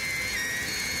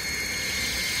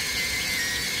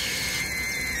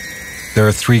 There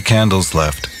are 3 candles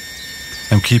left.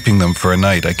 I'm keeping them for a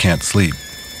night I can't sleep.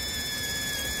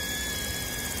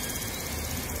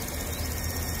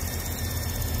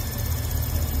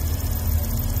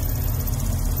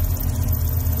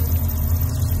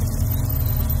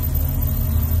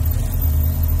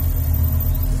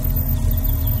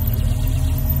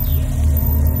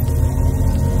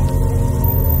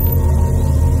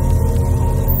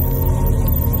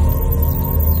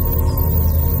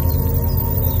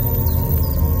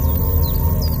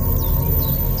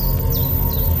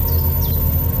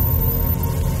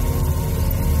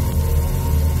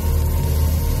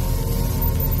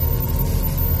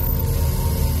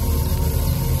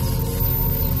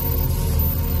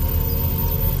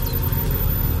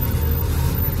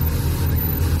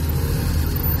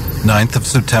 of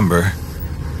September.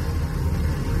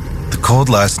 The cold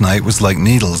last night was like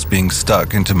needles being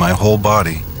stuck into my whole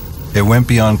body. It went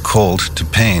beyond cold to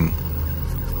pain.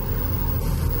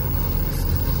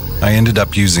 I ended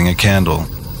up using a candle.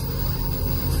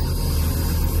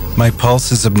 My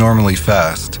pulse is abnormally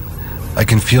fast. I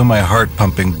can feel my heart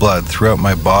pumping blood throughout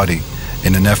my body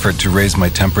in an effort to raise my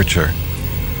temperature.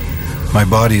 My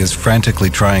body is frantically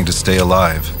trying to stay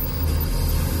alive.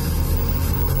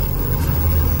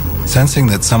 Sensing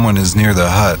that someone is near the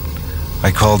hut,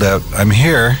 I called out, "I'm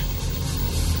here."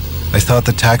 I thought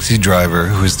the taxi driver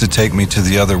who was to take me to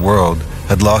the other world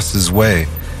had lost his way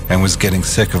and was getting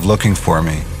sick of looking for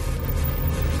me.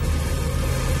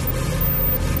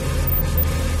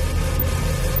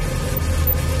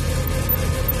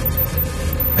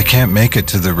 I can't make it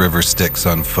to the river Styx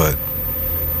on foot.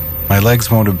 My legs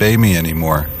won't obey me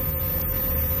anymore.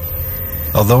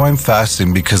 Although I'm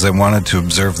fasting because I wanted to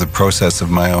observe the process of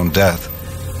my own death,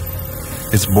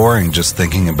 it's boring just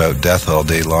thinking about death all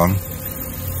day long.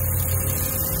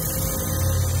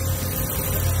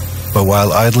 But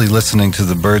while idly listening to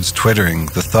the birds twittering,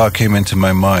 the thought came into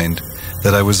my mind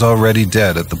that I was already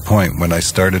dead at the point when I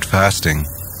started fasting,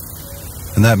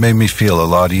 and that made me feel a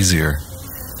lot easier.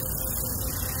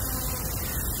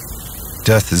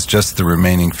 Death is just the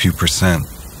remaining few percent.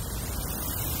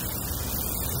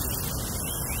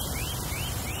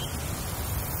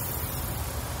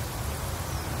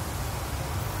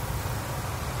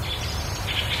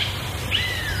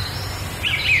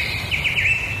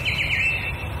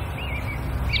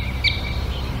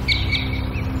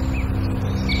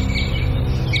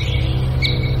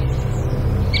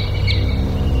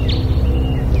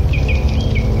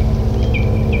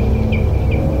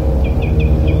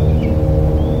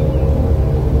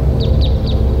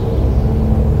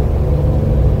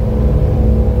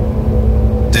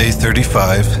 Day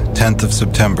 35, 10th of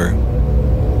September.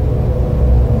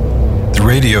 The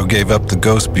radio gave up the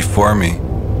ghost before me,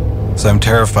 so I'm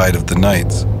terrified of the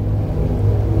nights.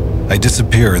 I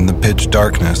disappear in the pitch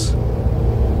darkness.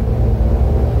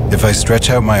 If I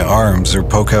stretch out my arms or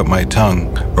poke out my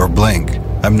tongue or blink,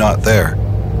 I'm not there.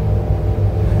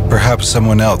 Perhaps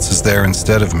someone else is there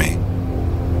instead of me.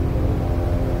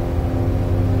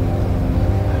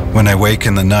 When I wake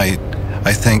in the night,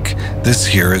 I think this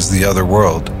here is the other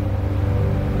world.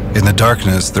 In the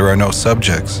darkness, there are no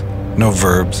subjects, no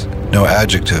verbs, no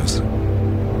adjectives,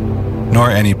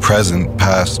 nor any present,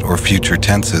 past, or future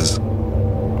tenses.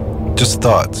 Just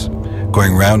thoughts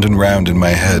going round and round in my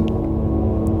head,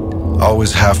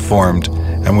 always half-formed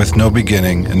and with no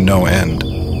beginning and no end.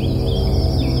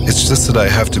 It's just that I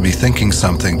have to be thinking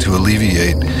something to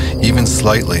alleviate, even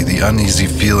slightly, the uneasy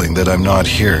feeling that I'm not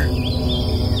here.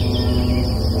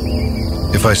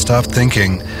 If I stop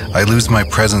thinking, I lose my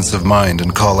presence of mind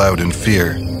and call out in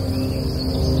fear.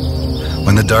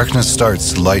 When the darkness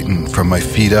starts to lighten from my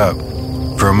feet up,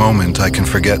 for a moment I can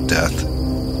forget death.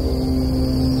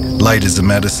 Light is a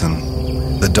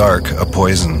medicine, the dark a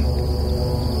poison.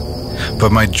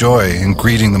 But my joy in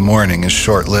greeting the morning is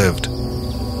short-lived.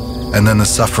 And then the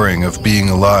suffering of being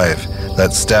alive,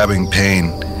 that stabbing pain,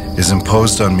 is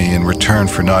imposed on me in return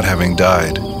for not having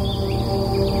died.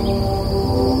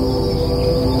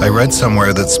 I read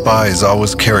somewhere that spies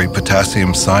always carry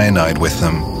potassium cyanide with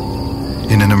them.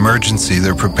 In an emergency,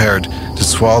 they're prepared to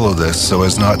swallow this so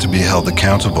as not to be held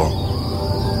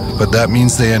accountable. But that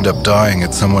means they end up dying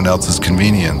at someone else's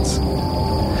convenience.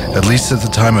 At least at the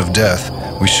time of death,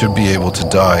 we should be able to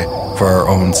die for our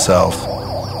own self.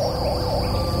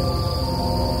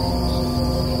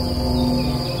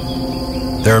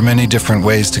 There are many different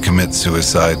ways to commit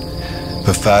suicide,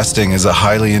 but fasting is a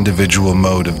highly individual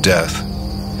mode of death,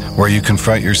 where you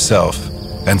confront yourself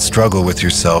and struggle with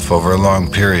yourself over a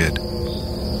long period.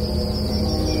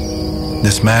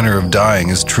 This manner of dying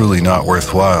is truly not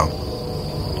worthwhile,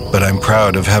 but I'm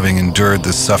proud of having endured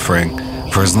this suffering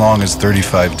for as long as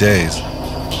 35 days.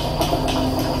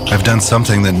 I've done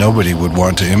something that nobody would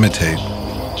want to imitate.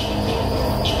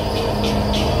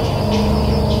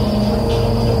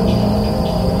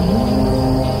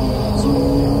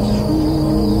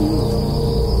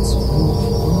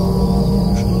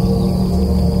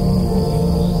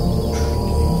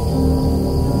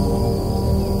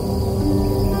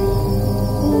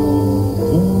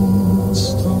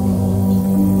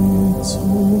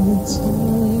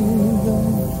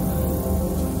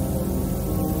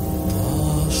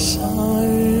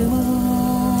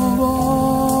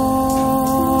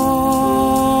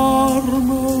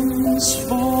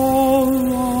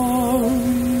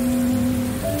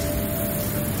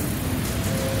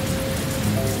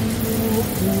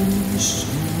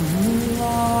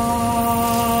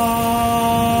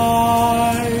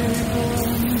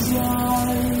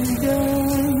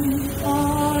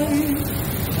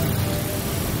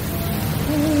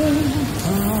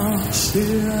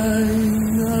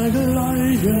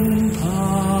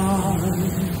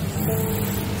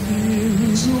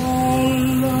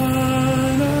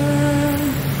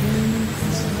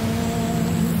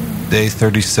 Day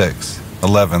 36,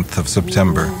 11th of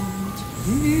September.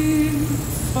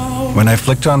 When I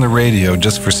flicked on the radio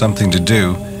just for something to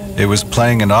do, it was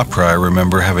playing an opera I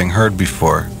remember having heard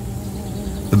before.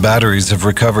 The batteries have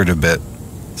recovered a bit,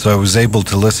 so I was able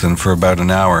to listen for about an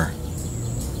hour.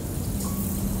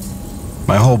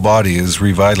 My whole body is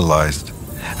revitalized,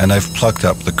 and I've plucked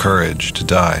up the courage to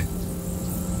die.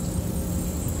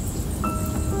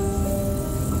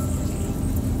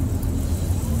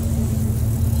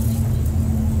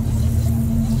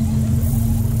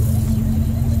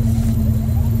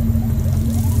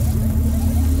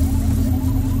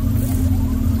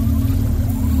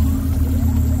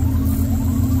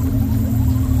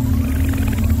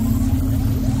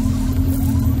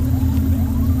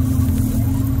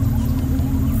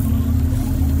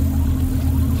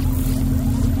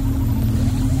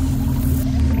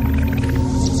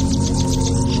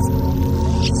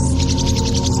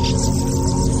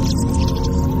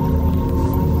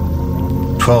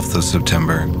 Twelfth of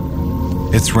September.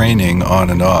 It's raining on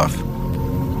and off.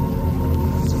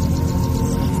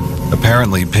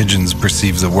 Apparently, pigeons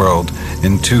perceive the world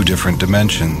in two different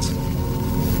dimensions.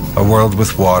 A world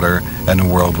with water and a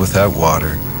world without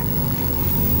water.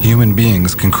 Human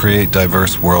beings can create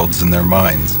diverse worlds in their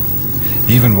minds.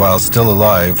 Even while still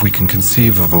alive, we can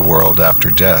conceive of a world after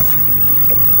death.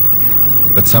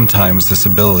 But sometimes this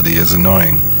ability is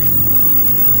annoying.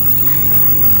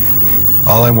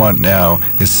 All I want now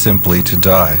is simply to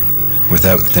die,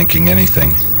 without thinking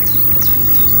anything.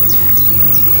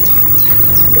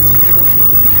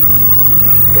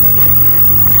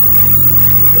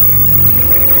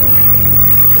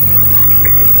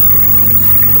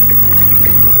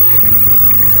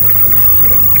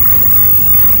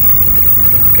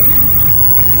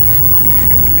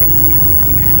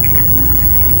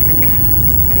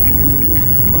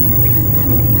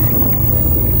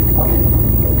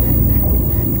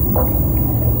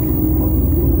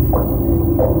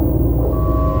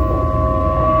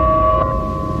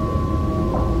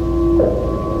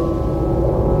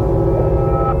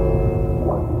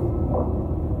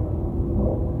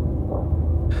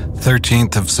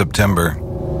 Thirteenth of September.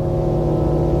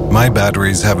 My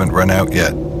batteries haven't run out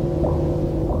yet.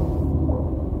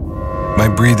 My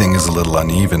breathing is a little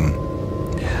uneven.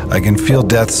 I can feel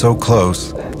death so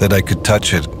close that I could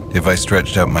touch it if I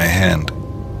stretched out my hand.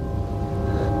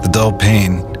 The dull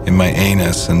pain in my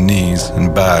anus and knees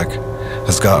and back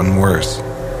has gotten worse.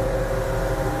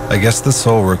 I guess the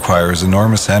soul requires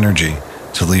enormous energy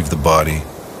to leave the body.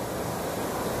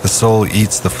 The soul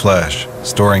eats the flesh,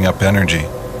 storing up energy.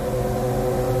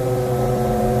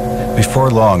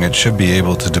 Before long, it should be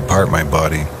able to depart my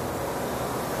body.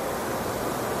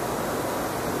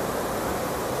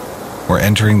 We're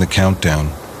entering the countdown.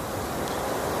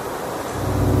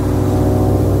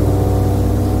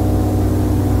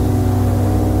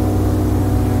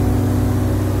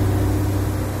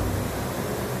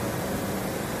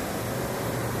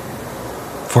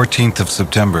 "14th of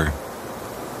September.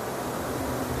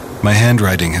 My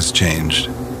handwriting has changed,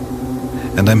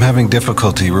 and I'm having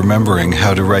difficulty remembering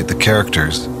how to write the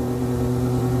characters.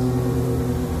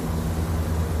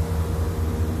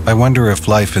 I wonder if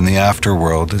life in the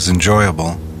afterworld is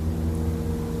enjoyable.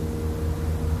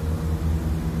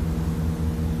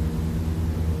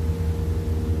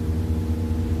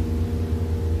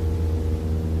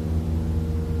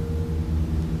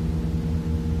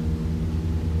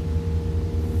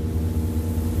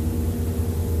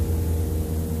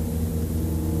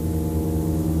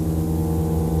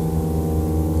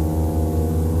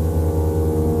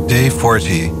 Day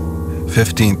 40,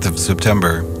 15th of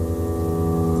September.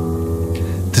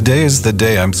 Today is the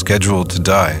day I'm scheduled to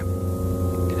die.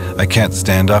 I can't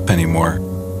stand up anymore.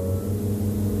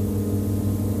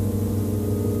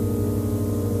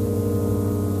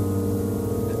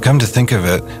 Come to think of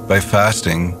it, by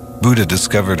fasting, Buddha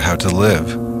discovered how to live.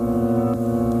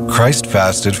 Christ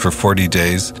fasted for 40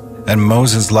 days, and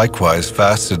Moses likewise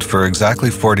fasted for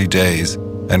exactly 40 days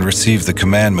and received the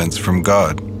commandments from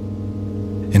God.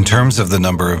 In terms of the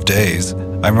number of days,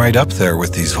 I'm right up there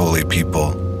with these holy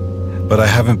people, but I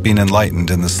haven't been enlightened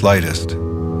in the slightest.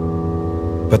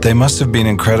 But they must have been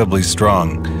incredibly strong,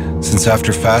 since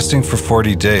after fasting for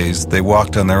 40 days, they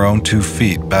walked on their own 2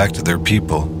 feet back to their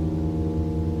people.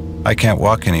 I can't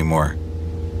walk anymore.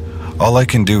 All I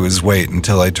can do is wait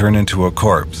until I turn into a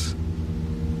corpse.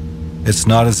 It's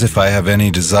not as if I have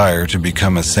any desire to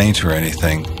become a saint or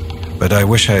anything, but I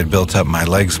wish I had built up my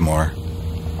legs more.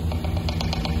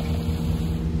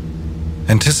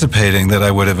 Anticipating that I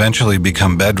would eventually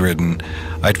become bedridden,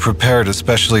 I'd prepared a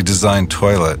specially designed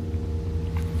toilet.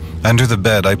 Under the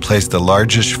bed, I placed a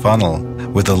largish funnel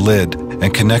with a lid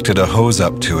and connected a hose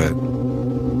up to it.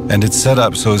 And it's set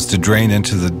up so as to drain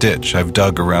into the ditch I've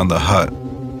dug around the hut.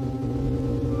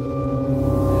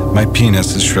 My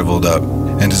penis is shriveled up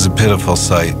and is a pitiful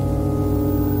sight.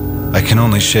 I can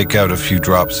only shake out a few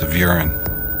drops of urine.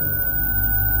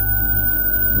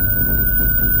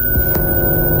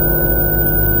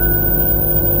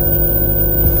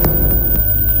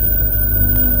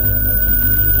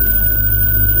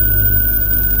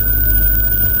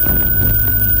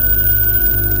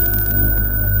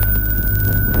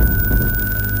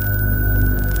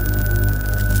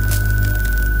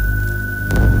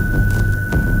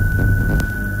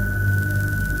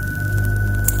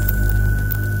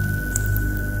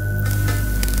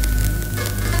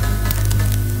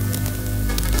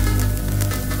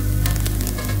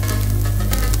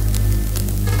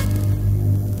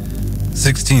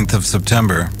 "16th of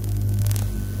September.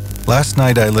 Last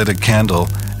night I lit a candle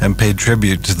and paid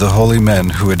tribute to the holy men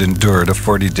who had endured a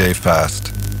 40-day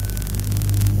fast.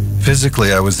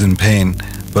 Physically I was in pain,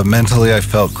 but mentally I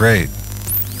felt great.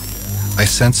 I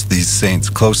sensed these saints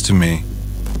close to me,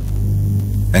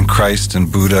 and Christ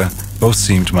and Buddha both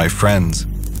seemed my friends.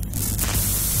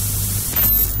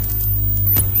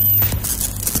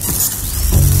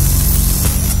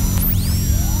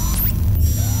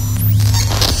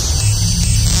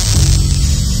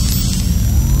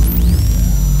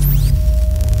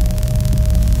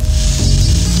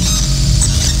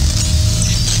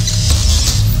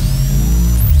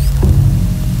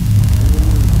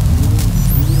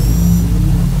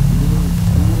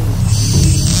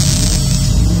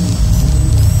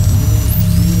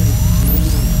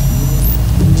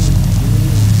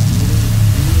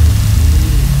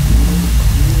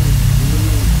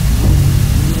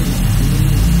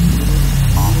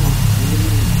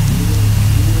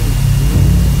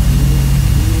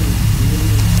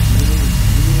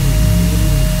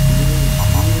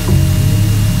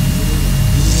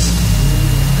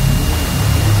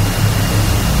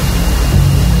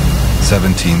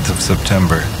 "17th of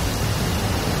September.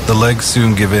 The legs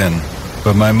soon give in,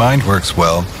 but my mind works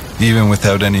well, even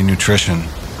without any nutrition.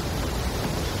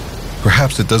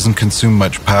 Perhaps it doesn't consume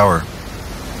much power.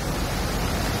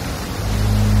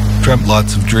 Dreamt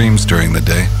lots of dreams during the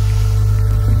day.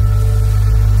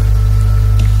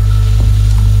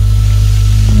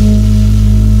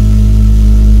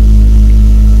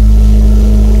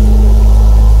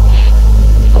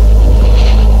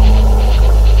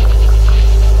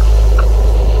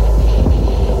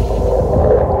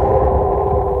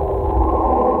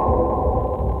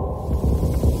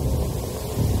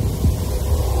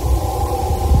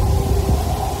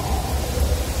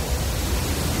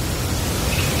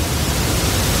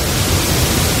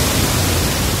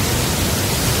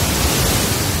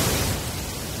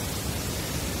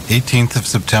 18th of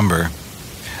September.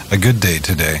 A good day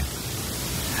today.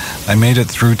 I made it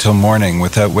through till morning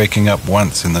without waking up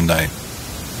once in the night.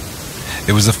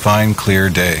 It was a fine, clear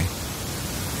day.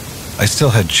 I still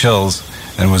had chills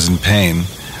and was in pain,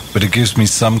 but it gives me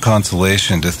some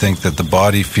consolation to think that the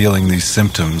body feeling these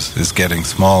symptoms is getting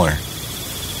smaller.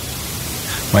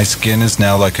 My skin is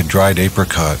now like a dried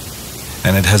apricot,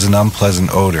 and it has an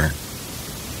unpleasant odor.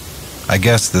 I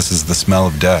guess this is the smell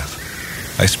of death.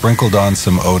 I sprinkled on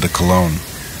some eau de cologne.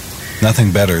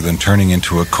 Nothing better than turning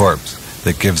into a corpse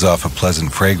that gives off a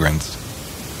pleasant fragrance.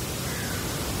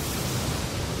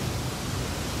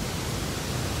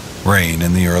 Rain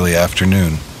in the early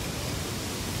afternoon.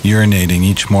 Urinating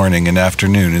each morning and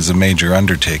afternoon is a major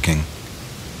undertaking.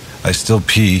 I still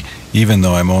pee even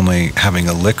though I'm only having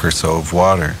a lick or so of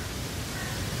water.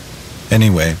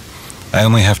 Anyway, I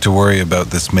only have to worry about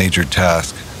this major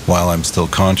task while I'm still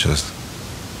conscious.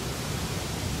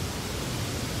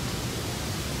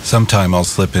 Sometime I'll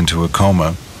slip into a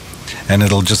coma, and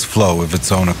it'll just flow of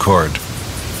its own accord.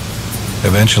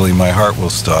 Eventually my heart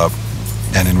will stop,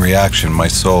 and in reaction my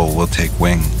soul will take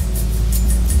wing.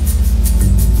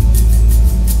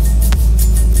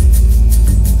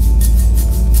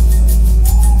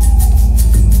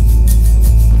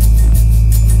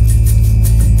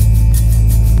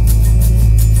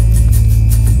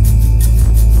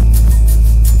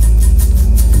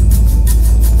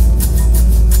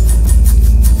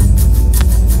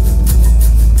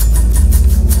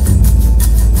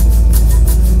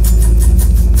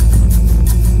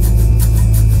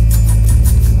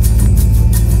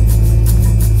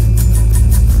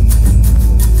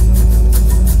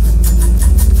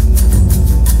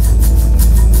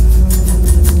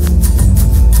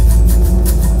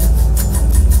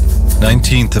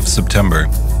 Of September.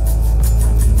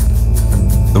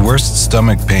 The worst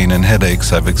stomach pain and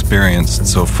headaches I've experienced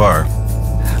so far.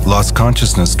 Lost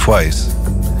consciousness twice,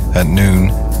 at noon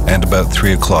and about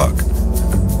 3 o'clock.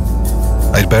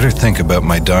 I'd better think about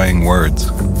my dying words.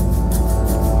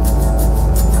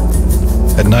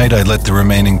 At night I lit the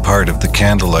remaining part of the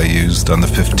candle I used on the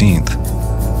 15th.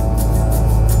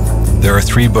 There are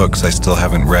 3 books I still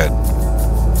haven't read.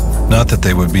 Not that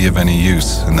they would be of any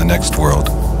use in the next world.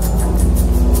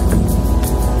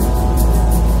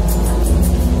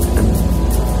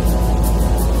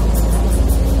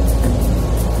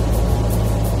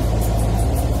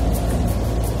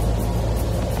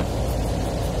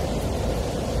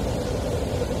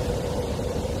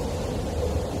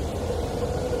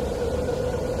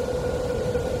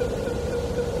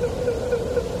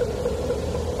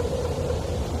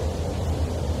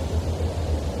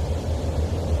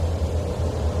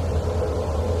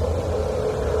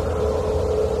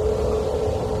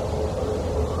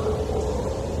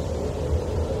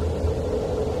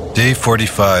 Day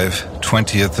 45,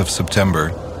 20th of September.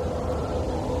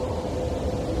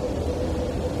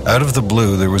 Out of the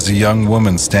blue, there was a young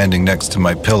woman standing next to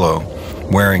my pillow,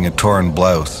 wearing a torn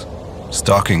blouse,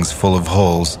 stockings full of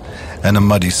holes, and a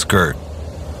muddy skirt.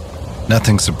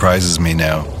 Nothing surprises me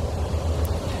now.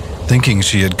 Thinking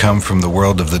she had come from the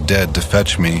world of the dead to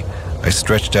fetch me, I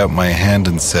stretched out my hand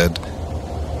and said,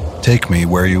 "Take me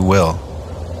where you will."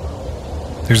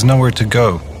 "There's nowhere to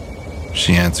go,"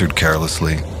 she answered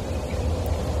carelessly.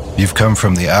 "You've come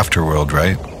from the afterworld,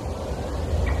 right?"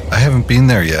 "I haven't been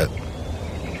there yet."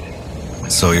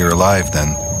 "So you're alive,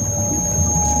 then?"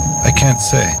 "I can't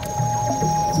say."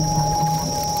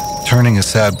 Turning a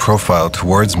sad profile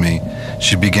towards me,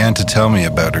 she began to tell me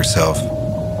about herself.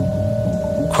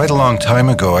 "Quite a long time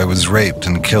ago, I was raped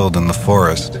and killed in the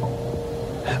forest.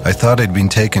 I thought I'd been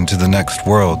taken to the next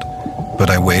world,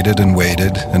 but I waited and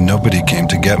waited, and nobody came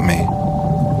to get me.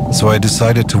 So I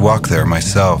decided to walk there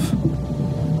myself.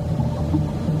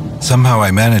 Somehow I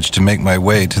managed to make my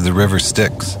way to the River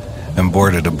Styx and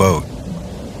boarded a boat."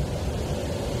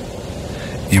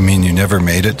 "You mean you never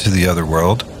made it to the other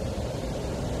world?"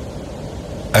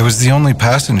 "I was the only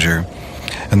passenger,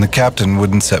 and the captain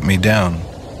wouldn't set me down.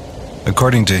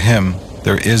 According to him,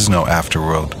 there is no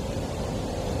afterworld."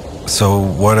 "So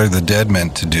what are the dead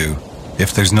meant to do?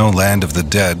 If there's no land of the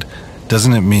dead,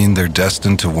 doesn't it mean they're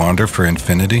destined to wander for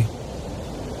infinity?"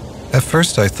 At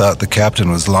first I thought the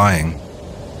captain was lying,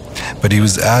 but he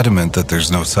was adamant that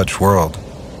there's no such world.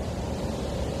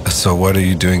 "So what are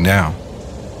you doing now?"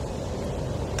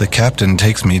 "The captain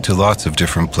takes me to lots of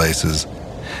different places,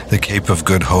 the Cape of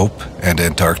Good Hope and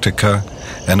Antarctica,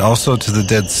 and also to the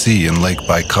Dead Sea and Lake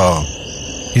Baikal.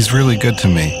 He's really good to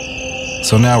me,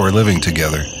 so now we're living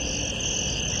together."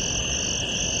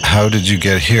 "How did you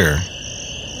get here?"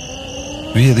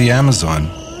 "Via the Amazon."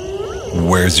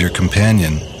 "Where's your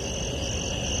companion?"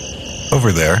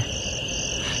 "Over there."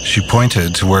 She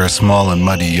pointed to where a small and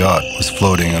muddy yacht was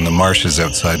floating on the marshes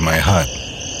outside my hut.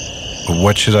 But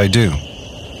what should I do?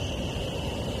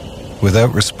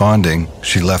 Without responding,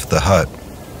 she left the hut.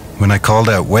 When I called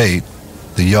out, "Wait,"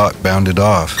 the yacht bounded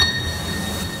off.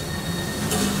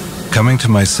 Coming to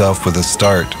myself with a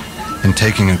start and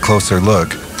taking a closer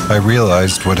look, I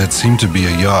realized what had seemed to be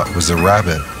a yacht was a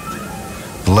rabbit.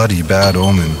 Bloody bad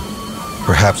omen.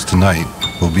 Perhaps tonight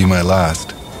will be my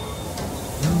last.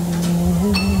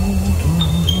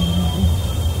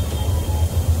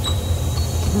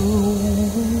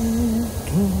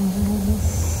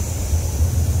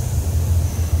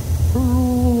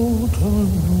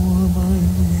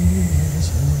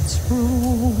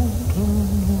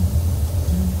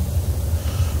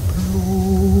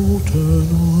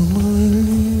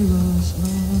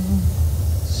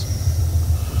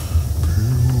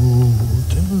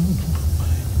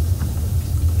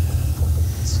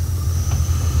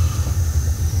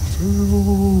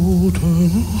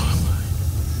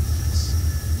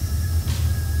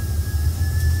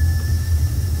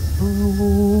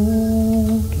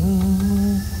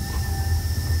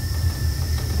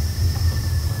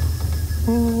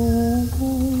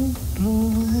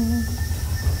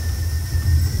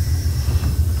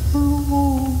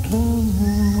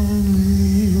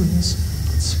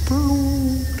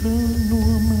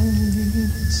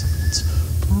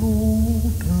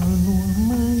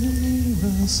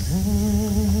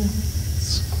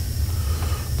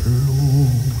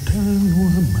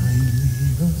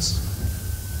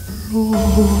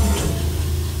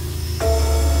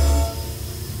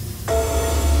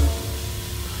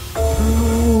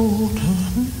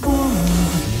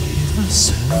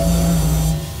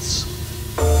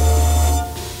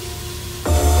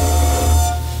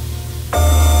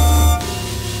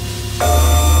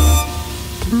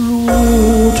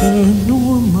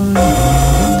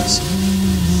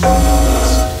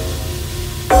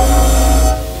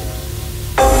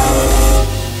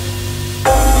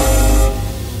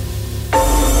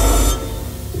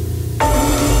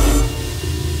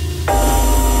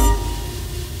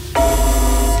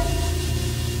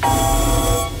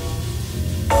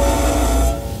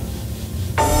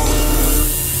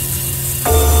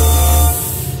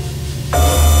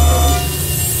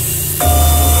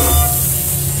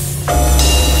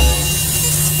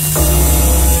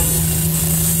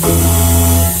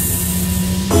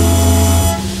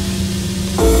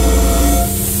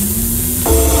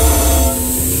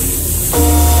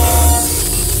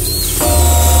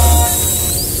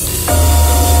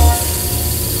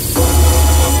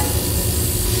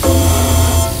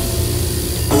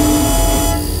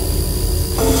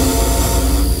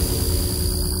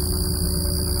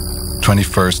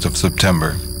 Of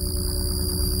September.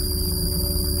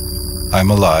 I'm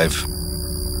alive.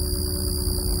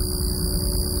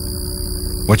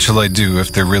 What shall I do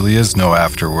if there really is no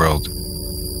afterworld?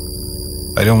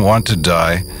 I don't want to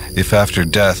die if after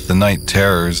death the night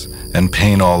terrors and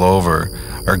pain all over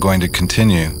are going to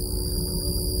continue.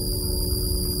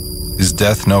 Is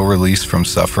death no release from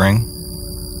suffering?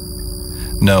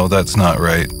 No, that's not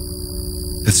right.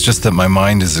 It's just that my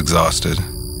mind is exhausted.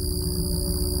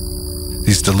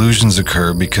 These delusions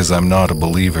occur because I'm not a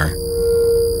believer.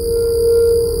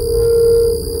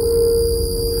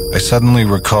 I suddenly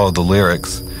recall the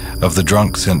lyrics of the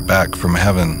drunk sent back from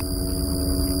heaven.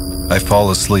 I fall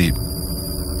asleep,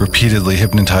 repeatedly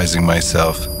hypnotizing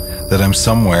myself that I'm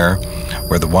somewhere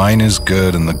where the wine is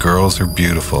good and the girls are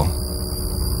beautiful.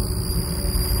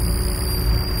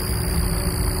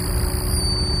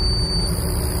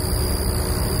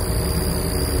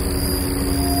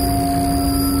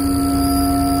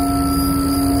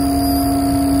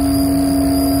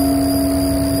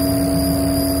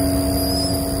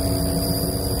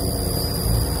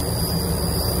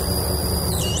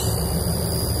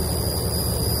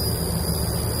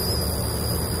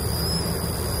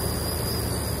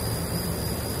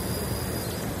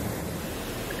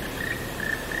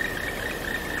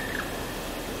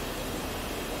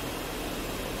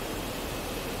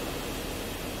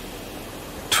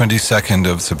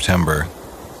 of September.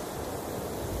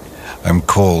 I'm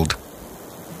cold,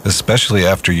 especially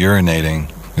after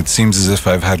urinating. It seems as if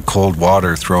I've had cold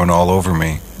water thrown all over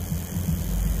me.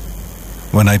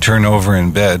 When I turn over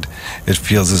in bed, it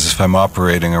feels as if I'm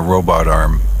operating a robot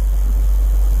arm.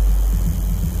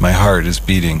 My heart is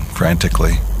beating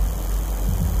frantically.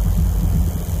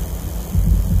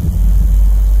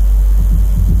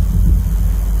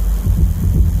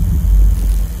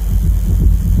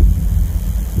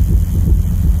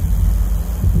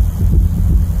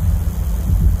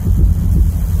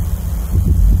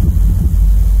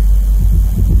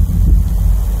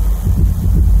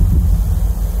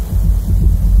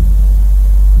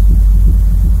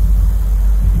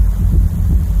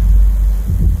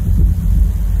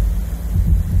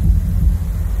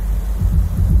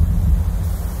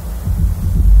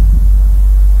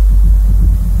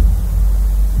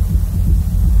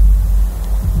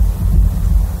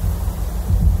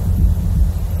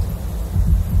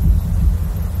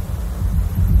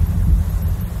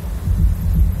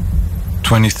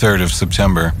 23rd of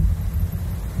September.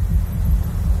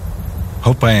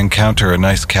 Hope I encounter a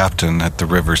nice captain at the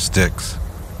River Styx.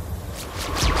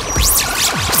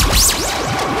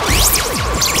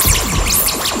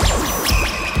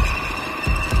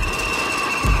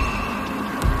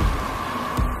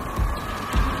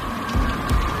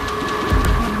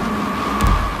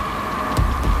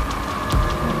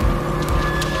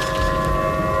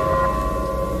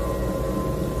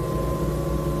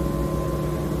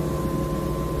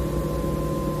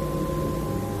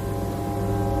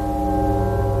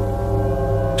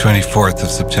 24th of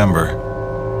September.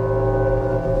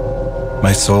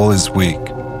 My soul is weak,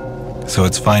 so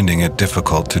it's finding it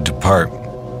difficult to depart.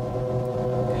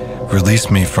 Release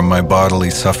me from my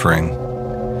bodily suffering.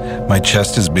 My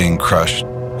chest is being crushed.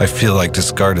 I feel like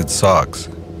discarded socks.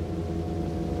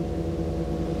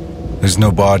 There's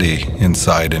no body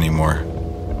inside anymore.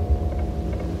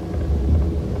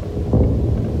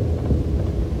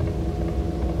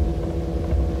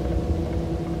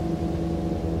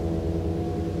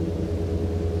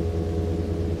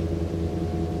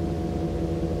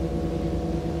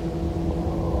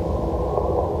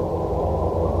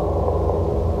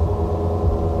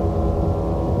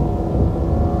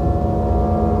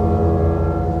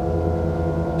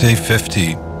 Day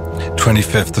 50,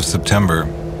 25th of September.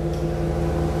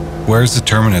 Where's the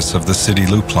terminus of the city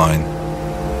loop line?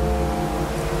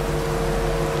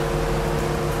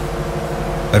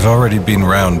 I've already been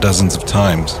round dozens of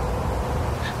times.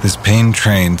 This pain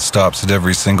train stops at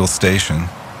every single station.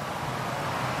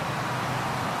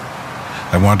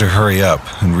 I want to hurry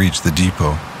up and reach the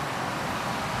depot.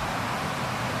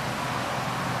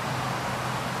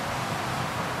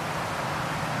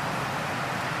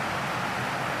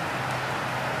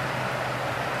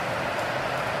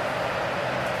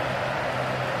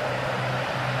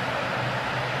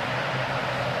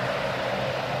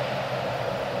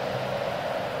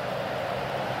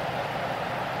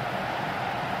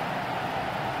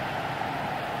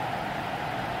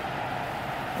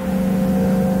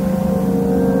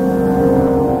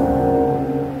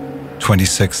 The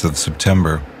 26th of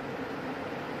September.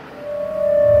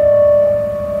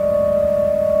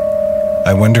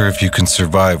 I wonder if you can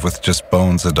survive with just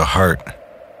bones and a heart.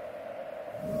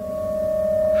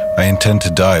 I intend to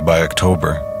die by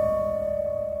October.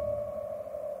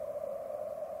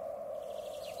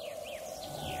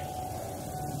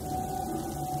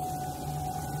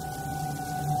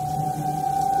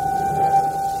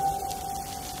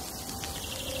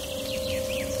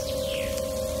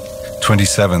 The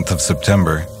 27th of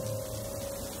September.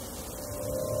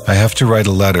 I have to write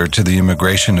a letter to the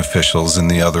immigration officials in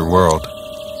the other world.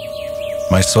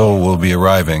 My soul will be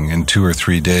arriving in 2 or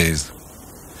 3 days.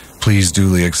 Please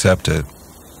duly accept it.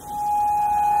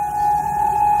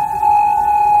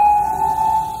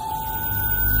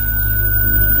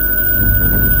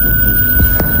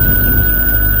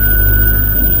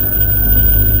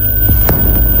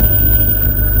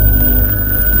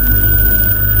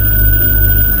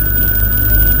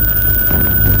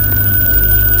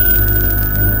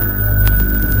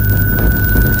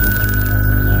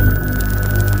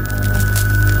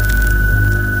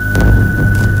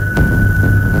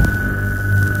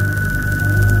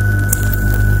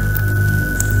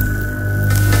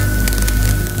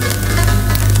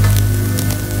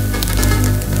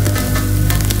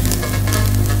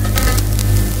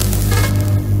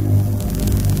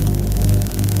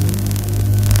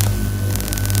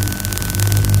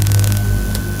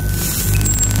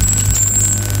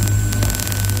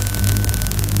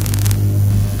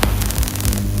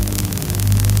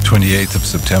 The 28th of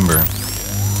September.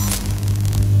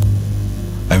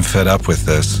 I'm fed up with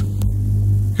this.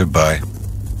 Goodbye.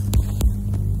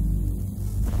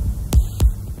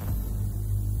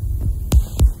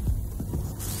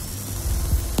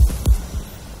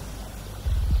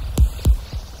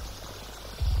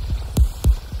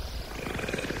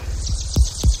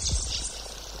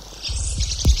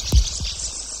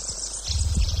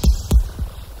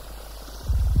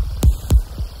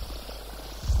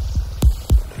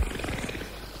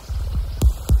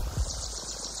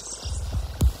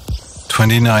 The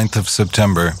 29th of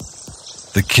September.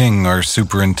 The king or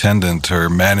superintendent or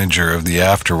manager of the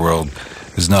afterworld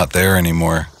is not there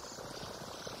anymore.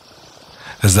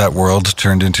 Has that world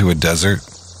turned into a desert?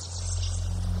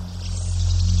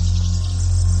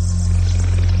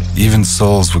 Even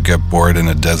souls would get bored in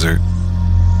a desert,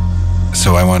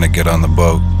 so I want to get on the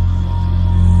boat.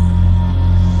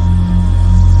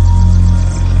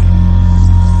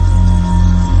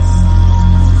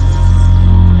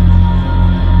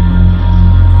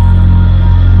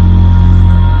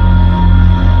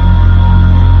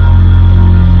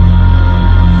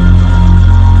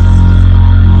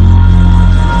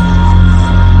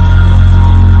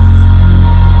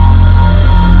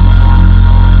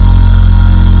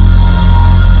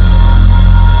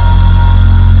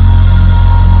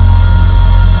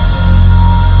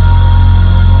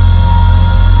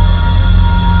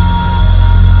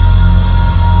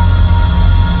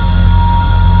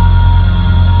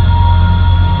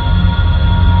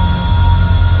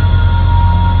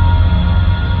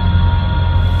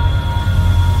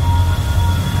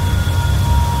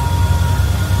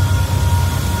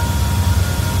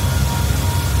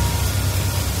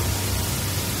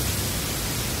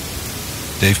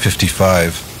 Day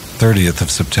 55, 30th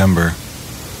of September.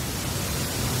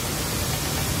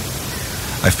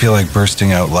 I feel like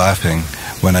bursting out laughing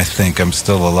when I think I'm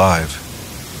still alive.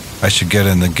 I should get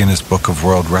in the Guinness Book of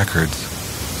World Records.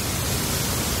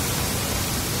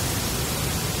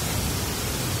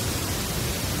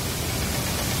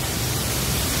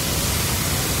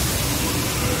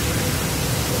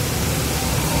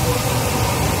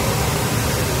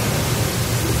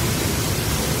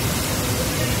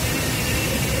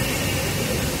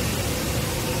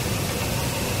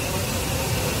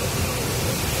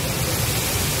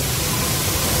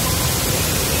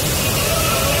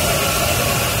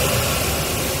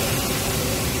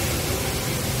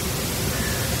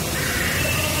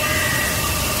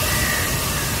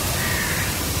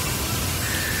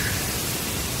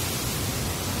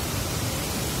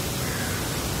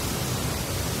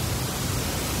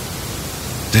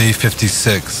 Day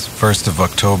 56, 1st of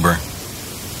October.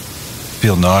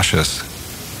 Feel nauseous.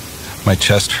 My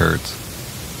chest hurts.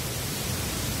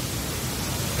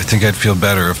 I think I'd feel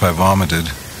better if I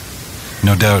vomited.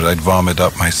 No doubt I'd vomit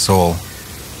up my soul.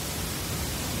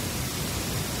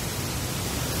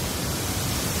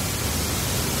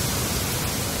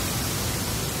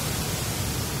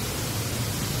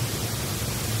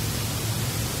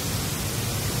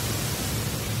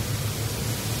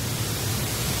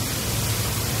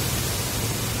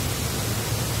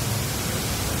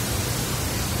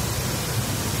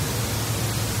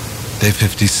 Day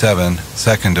 57,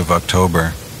 2nd of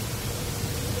October.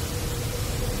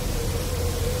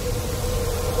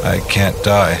 I can't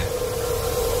die.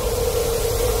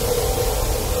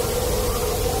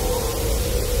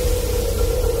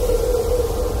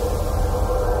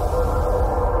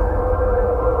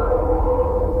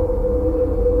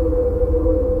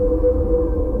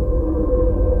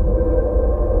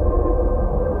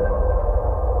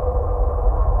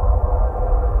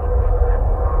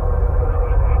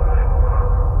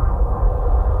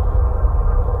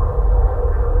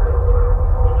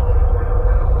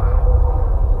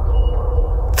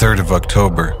 Of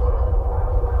October.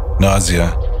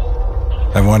 Nausea.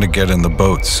 I want to get in the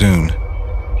boat soon.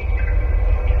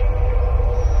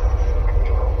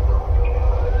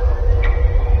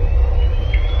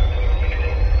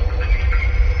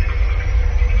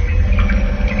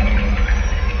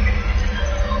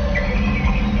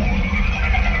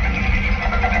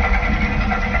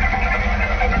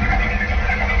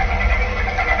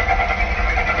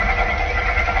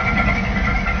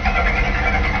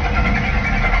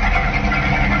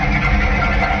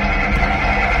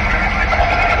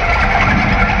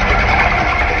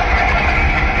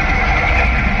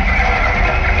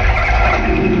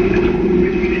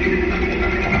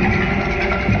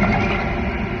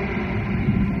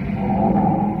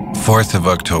 Of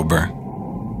October.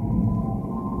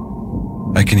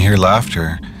 I can hear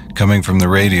laughter coming from the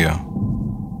radio.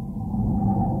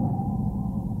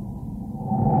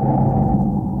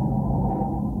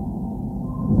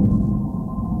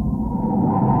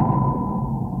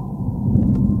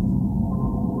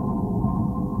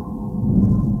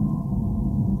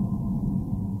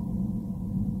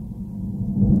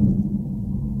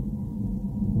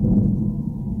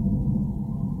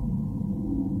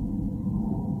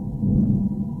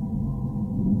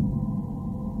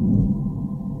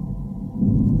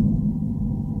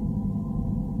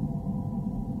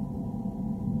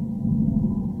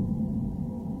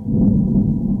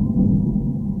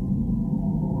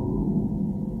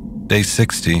 Day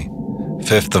 60,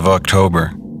 5th of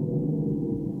October.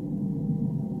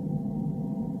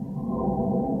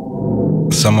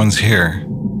 Someone's here.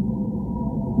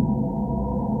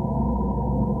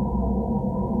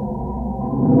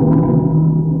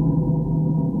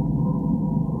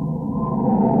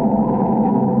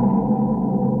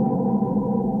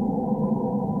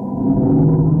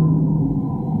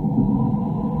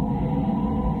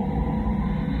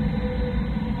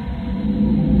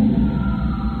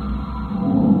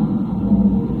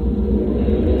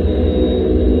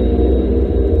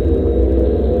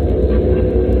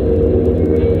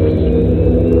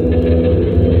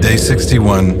 Day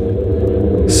 61,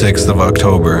 6th of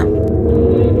October.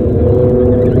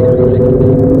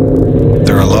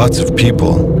 There are lots of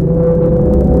people.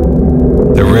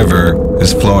 The river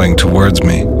is flowing towards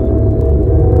me.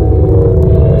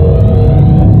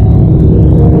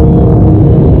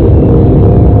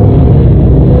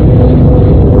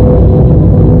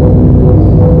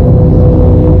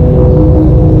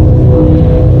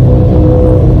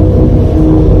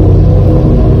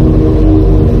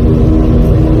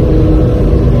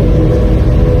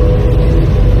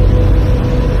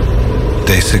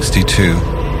 Day 62.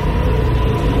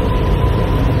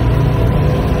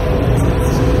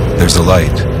 There's a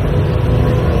light.